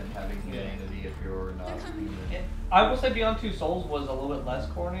and having humanity if you're not human. I will say Beyond Two Souls was a little bit less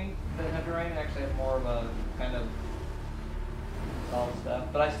corny than Heavy Rain. It actually had more of a kind of solid stuff.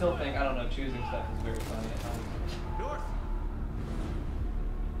 But I still think, I don't know, choosing stuff is very funny at times. North.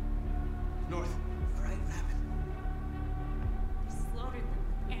 North. All right, what happened? slaughtered them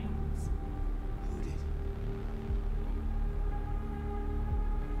with animals. Who did?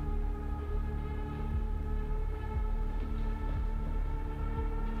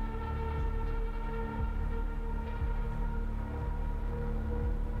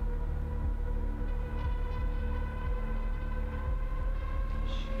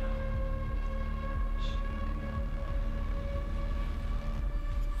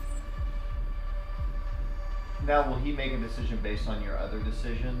 Now, will he make a decision based on your other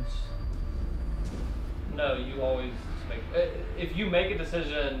decisions? No, you always make. If you make a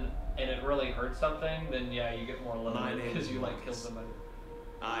decision and it really hurts something, then yeah, you get more eliminated because you like kill somebody.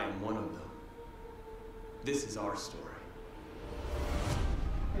 I am one of them. This is our story.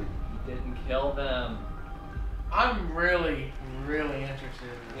 You didn't kill them. I'm really, really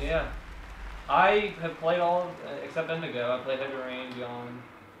interested. Yeah. I have played all except Indigo. I played Heavy Rain, Beyond.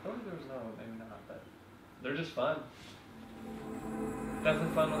 I feel like there was no, maybe not, but they're just fun.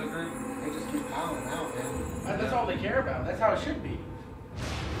 Definitely fun with a group. They just keep piling out, man. That's all they care about. That's how it should be.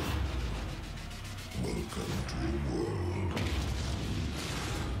 Welcome to a world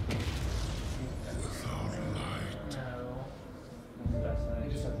without light. No. That's They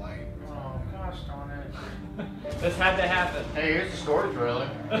nice. just said light. Oh, gosh darn it. This had to happen. Hey, here's the story trailer.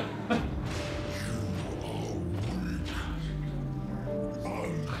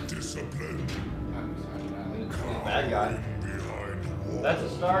 Undisciplined. Bad guy. That's a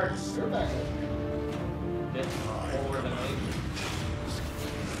start. You're back. It's forward and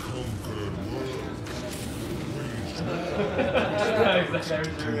Conquered world.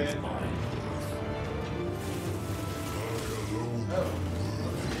 exactly.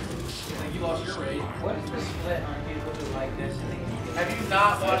 You lost your rate. What is the split on people who like this? Have you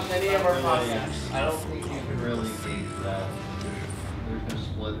not watched any of our podcasts? I don't think you can really gauge that. There's no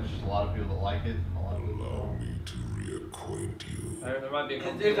split. There's just a lot of people that like it. A lot of people don't. reacquaint you. There might be a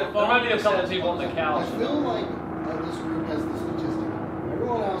couple, There's a there might be a couple phone people on the I couch. feel like this group has the statistic.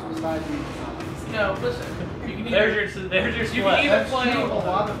 Everyone else besides me does not like this. No, listen. You can There's either, your split. you can either That's play true of a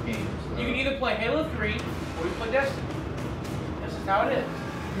lot of games. you can either play Halo 3 or you play Destiny. This is how it is.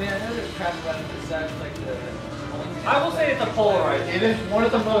 I mean, I know there's crap about it besides like the. I will say it's a polarized. It is one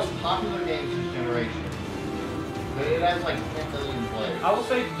of the most popular games this generation. But it has like 10 million players. I will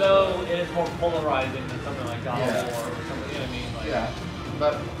say though it is more polarizing than something like God of Yeah. War or something. You know what I mean? Like, Yeah.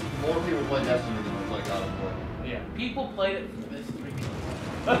 But more people play Destiny than they play God of War. Yeah. People played it for this 3 games.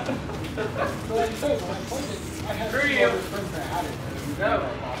 But like I say, when I played it, I had Screw some you. other friends that had it. And No.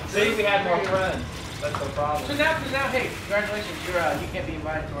 See, we had more friends. That's the problem. So now, hey, congratulations, you can't be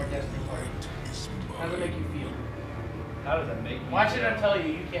invited to our Destiny party. How does it make you feel? How does that make you Why should feel? I tell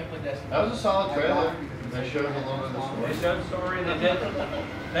you you can't play Destiny? That was a solid trailer. They showed a little of the They story. showed the story. They did.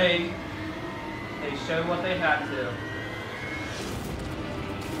 They showed what they had to.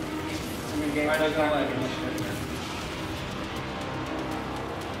 Right, no, go ahead.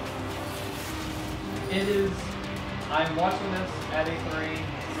 It is. I'm watching this at E3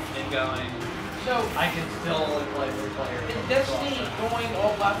 and going. So I can still play multiplayer. is Destiny going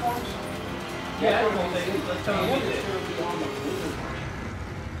all platforms? Yeah, let's tell you it.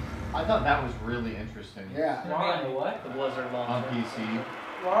 I thought that was really interesting. Yeah. Why? What? The Blizzard On launcher. PC.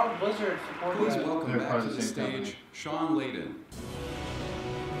 Why don't Blizzard support Please that? welcome They're back part to of the the same company. stage, Sean Layden.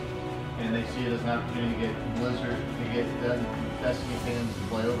 And they see it as an opportunity to get Blizzard, to get them Destiny fans to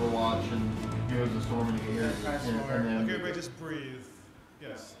play Overwatch and Heroes of the Storm and to get here. And Okay, then everybody just breathe.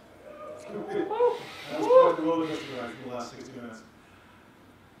 Yes. That's quite the roller coaster ride for the last 60 minutes.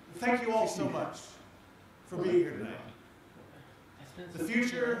 Thank you all so much for being here tonight. The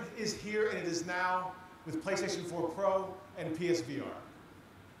future is here and it is now with PlayStation 4 Pro and PSVR.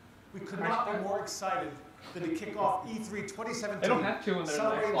 We could not be more excited than to kick off E3 2017, They don't have to when they're in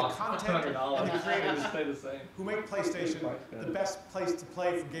celebrating the Xbox. content and the creators Stay the same. who make PlayStation the best place to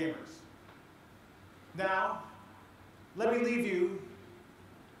play for gamers. Now, let me leave you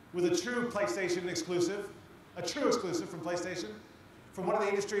with a true PlayStation exclusive, a true exclusive from PlayStation, from one of the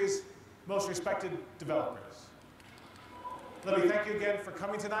industry's most respected developers. Let me thank you again for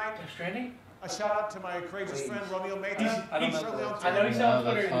coming tonight. Death Stranding? A shout out to my courageous friend Romeo Mehta. I don't He's know certainly on that. I know he's on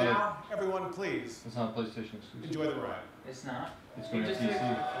No, Twitter. that's not Now, everyone, please it's not a PlayStation exclusive. enjoy the ride. It's not. It's going to just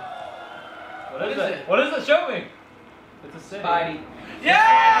PC. What is is it? it? What is it? Show me. It's a city. Spidey.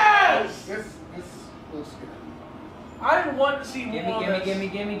 Yes! This looks good. I want to see more Gimme, of gimme, this. gimme,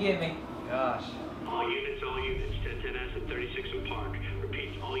 gimme, gimme. Gosh. All units, 1010S and 36 in Park.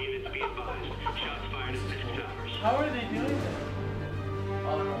 Repeat, all units be advised. Shots fired at Fisk Towers. How are they doing that?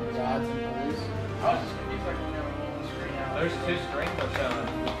 Oh, no. Gods and police. I was just confused like when they were rolling the screen out. There's two screens they're showing.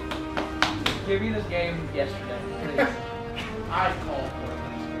 Give me this game yesterday, please. I call for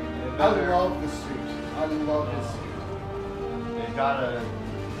it. I love the suit. I love this suit. They've got to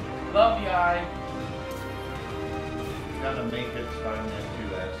Love the eye. make it Spider-Man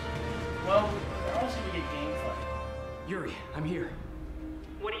 2S. Well, I want to see if we get gameplay. Yuri, I'm here.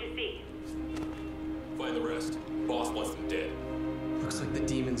 What do you see? Find the rest. Boss wants them dead. Looks like the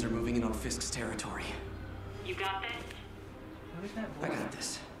demons are moving in on Fisk's territory. You got this? What is that I voice? got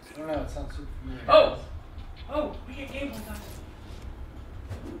this. I don't know, it sounds super familiar. Oh! Oh, we get gameplay, guys.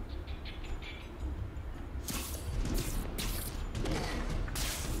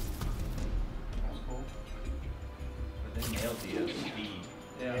 That was cool. But they nailed the speed.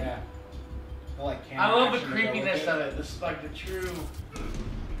 Yeah. I like I love the camera action creepiness a of it. This is like the true.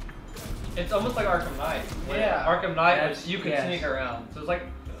 It's almost like Arkham Knight. When Yeah. Arkham Knight, That's- you could yes. sneak around. So it's like,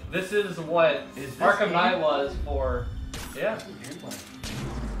 this is what Is this Arkham game? Knight was for. Yeah. gameplay.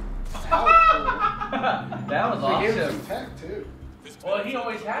 That was That was cool. They gave him awesome. some tech too. Well, he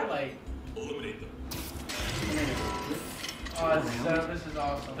always had like. Eliminate them. Oh, this is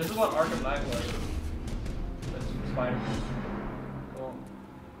awesome. This is what Arkham Knight was. That's Spider-Man. Cool.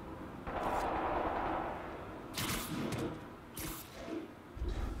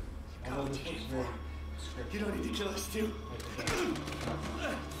 Although this looks very scripted. You don't need to kill us too.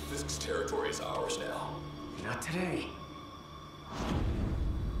 Fisk's territory is ours now. Not today.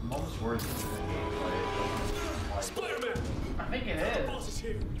 I'm almost worried this is gameplay. Spider-Man! I think it is. Boss is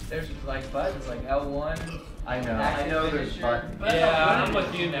here. There's like buttons like L1. I know. Active I know there's finisher. buttons. But Yeah, I'm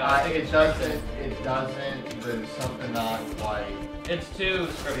with you now. I think It doesn't. There's something not quite. it's too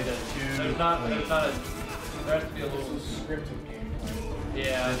scripted. Too There's not a. There has to be a This little. is scripted gameplay.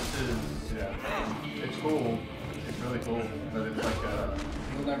 Yeah. This is. Yeah. It's cool. It's really cool, but it's like a.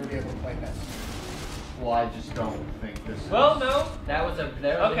 You'll never be able to play that. Well, I just don't think this. Well, is, no. That was a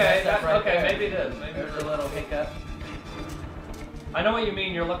there was a Okay, mess up that's right okay. there. Maybe it is. Maybe There was a little hiccup. I know what you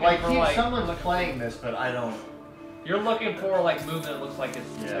mean. You're looking Like, for like someone's playing this, but I don't. You're looking for like movement that looks like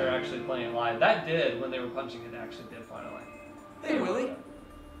they're actually playing it live. That did when they were punching it. Actually, did finally. Hey, Willie.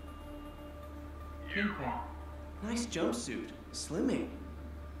 Kingpin. Nice jumpsuit. Slimming.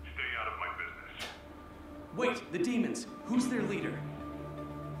 Stay out of my business. Wait, the demons. Who's their leader?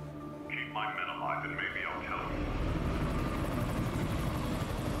 Keep my men alive and maybe I'll kill them.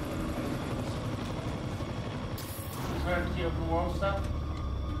 Trying to see open world stuff.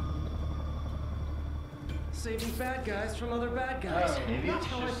 Saving bad guys from other bad guys. Oh. Maybe That's it's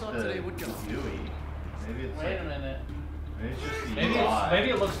how I just thought the today would go. GUI. Maybe it's Wait like, a minute. maybe it's just the Maybe UI. maybe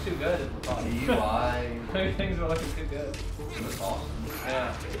it looks too good. Is the problem. The UI. Maybe things are looking too good. It looks awesome.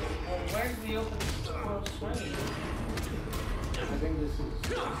 Yeah. Well, where's the open world swing? I think this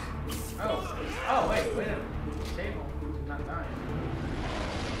is. Oh, wait a minute. Stable. It's not dying.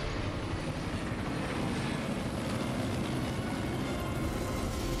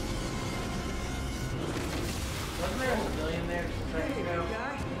 Wasn't there a civilian there? Hey, big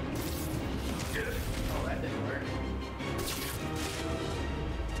guy. Oh, that didn't work.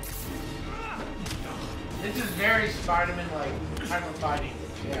 This is very Spider-Man like type of fighting.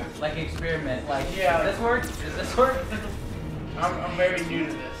 Yeah. Like experiment. Like, Yeah. does this work? Does this work? I'm very new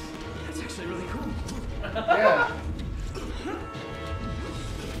to this. That's actually really cool. Yeah.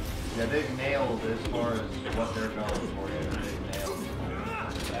 Yeah, they've nailed as far as what they're going for. Yeah, they've nailed.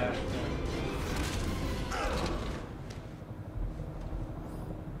 Yeah.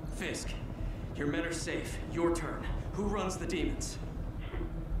 Fisk, your men are safe. Your turn. Who runs the demons?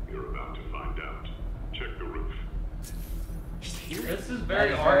 You're about to find out. Check the roof. He's here. This is very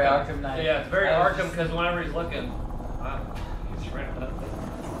That is very Arkham. Arkham Knight. Yeah, it's very I was Arkham because whenever he's looking, he's right up.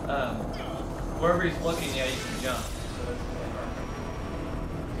 Wherever he's looking, yeah, you can jump. So that's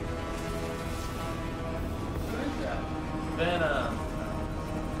Who is that? Venom.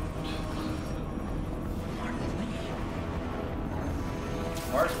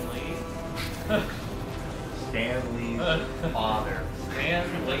 Martin Lee. Stan Lee's father.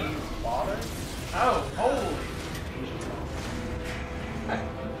 Stan Lee's father? Oh, holy.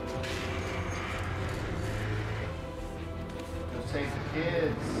 Go save the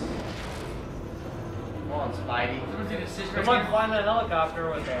kids. Come on, Spidey. Come on, fly in a helicopter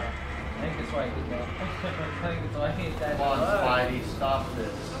with a. I think that's why he did that. I think that's why he did that. Come on, Spidey, stop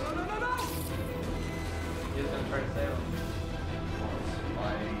this. He's gonna try to save him. Come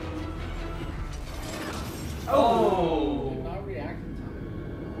on, Spidey. Oh! Did not react in time.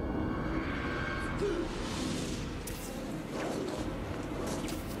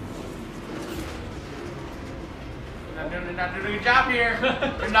 You're not doing a good job here.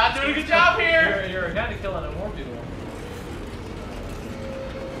 You're not doing a good job here. You're kind of killing more people.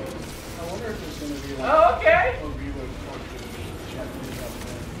 I wonder if there's going to be like Oh, okay. a reload function checking up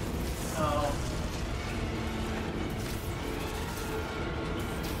there. Oh.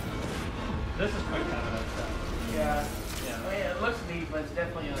 This is quick time of that stuff. Yeah. Yeah. Oh, yeah, it looks neat, but it's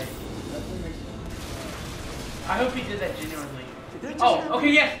definitely like. Definitely makes sense. I hope he did that genuinely. Did that just Oh, happen?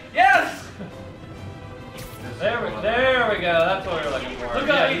 okay, yes, yes. There we go. That's what we were looking for. Look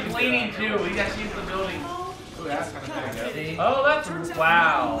Yeah, how you he's can do leaning that. too. He just used the building. Ooh, that's kind of God, good. Oh, that's Turns out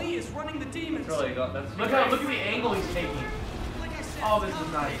wow. Martin Lee is running the demons. That's really good. That's Look great. at the angle he's taking. Like I said, Oh, this is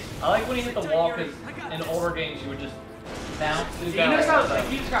nice. I like when he hit the wall because in older games you would just bounce. You notice how like,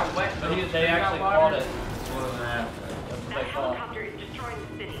 he just got wet. But they He got actually water. caught it. More than that. That's what That they call it. helicopter is destroying the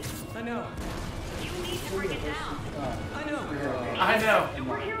city. I know. You need to bring it down. I know. I know.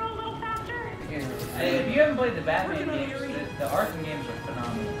 Superhero a little faster? Hey, if you haven't played the Batman games, the Arkham games are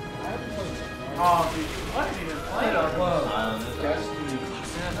phenomenal. I haven't played it. Oh, dude, what have you been playing? Whoa. Destiny.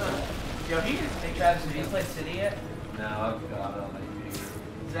 Yo, he just Hey takes Travis, have you played City yet? No, I've got it on my computer.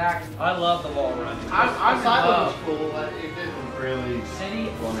 Zach. I love the wall run. I'm in Asylum love. was cool. But it didn't really. City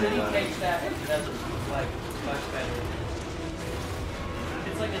takes that and does it like much better.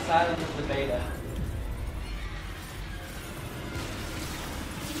 It's like Asylum is the beta.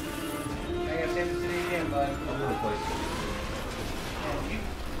 I gotta save the city again, bud. I'm gonna play City. Yeah, you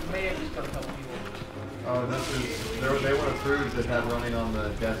may have just got a couple people. Oh, this is. They want to prove that that running on the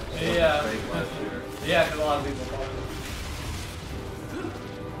desk was Yeah. fake last year. Yeah, because a lot of people bought it.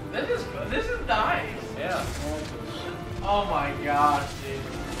 This is good. This is nice. Yeah. Oh my gosh, dude.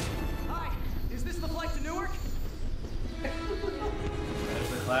 Hi, is this the flight to Newark? There's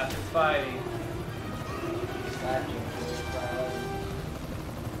the classic Spidey.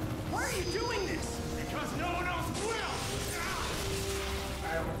 Why are you doing this? Because no one else will!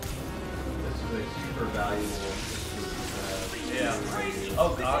 This is a super valuable. Yeah.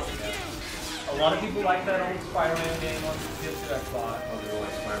 Oh gosh, yeah. A lot of people like that old Spider-Man game on PS2 Xbox.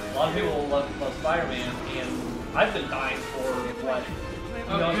 A lot of people love Spider-Man, and I've been dying for what,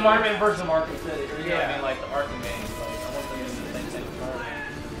 you know, Spider-Man versus Arkham City, or you know what I mean, like the Arkham games. Like I want them to do the same thing with Spider-Man.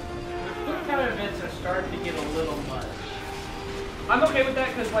 Quick time events are starting to get a little much. I'm okay with that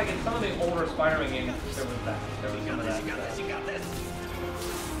because, like, in some of the older Spider-Man games, there was that. There was some of that. You got this.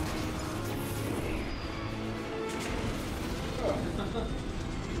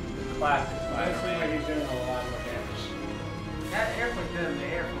 Classic That Spider-Man. seems like he's doing a lot more damage. That airplane did in the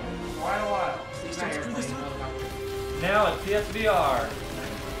airplane for quite a while. It's not airplane. Now it's PSVR.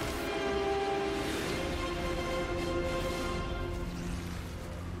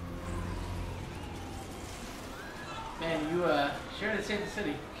 Man, you shared the same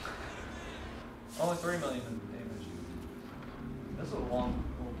city. Only 3 million in damage. This is a long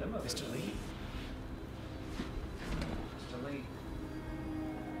little demo. Mr. Lee? Mr. Lee.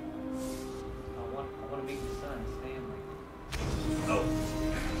 I want to meet your son, Stanley. Oh.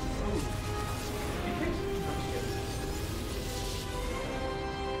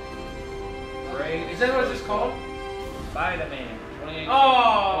 Great. Is that what it's called? Spider-Man. 2018.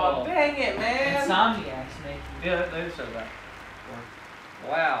 Oh, dang it, man. Insomniacs make Yeah, they showed that.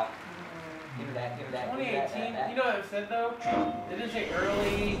 Wow. Give me that, give me that. 2018. You know what it said though? It didn't say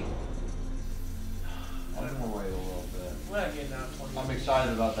early. I'm gonna wait a little bit. We're not getting out 20. I'm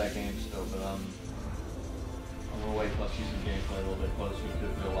excited about that game still, but I'm gonna wait till I see some gameplay a little bit closer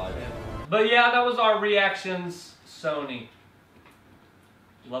to real life. But yeah, that was our reactions. Sony.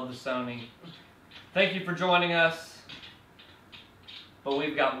 Love the Sony. Thank you for joining us. But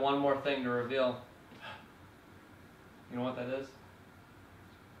we've got one more thing to reveal. You know what that is?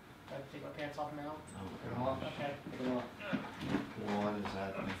 I take my pants off now. Put them off. Okay. Put them off. What is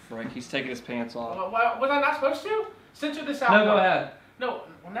happening? Frank, he's taking his pants off. Was I not supposed to? Censor this out. No, go ahead. No,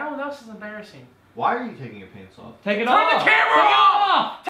 well, now this is embarrassing. Why are you taking your pants off? Take it Turn off. the camera off!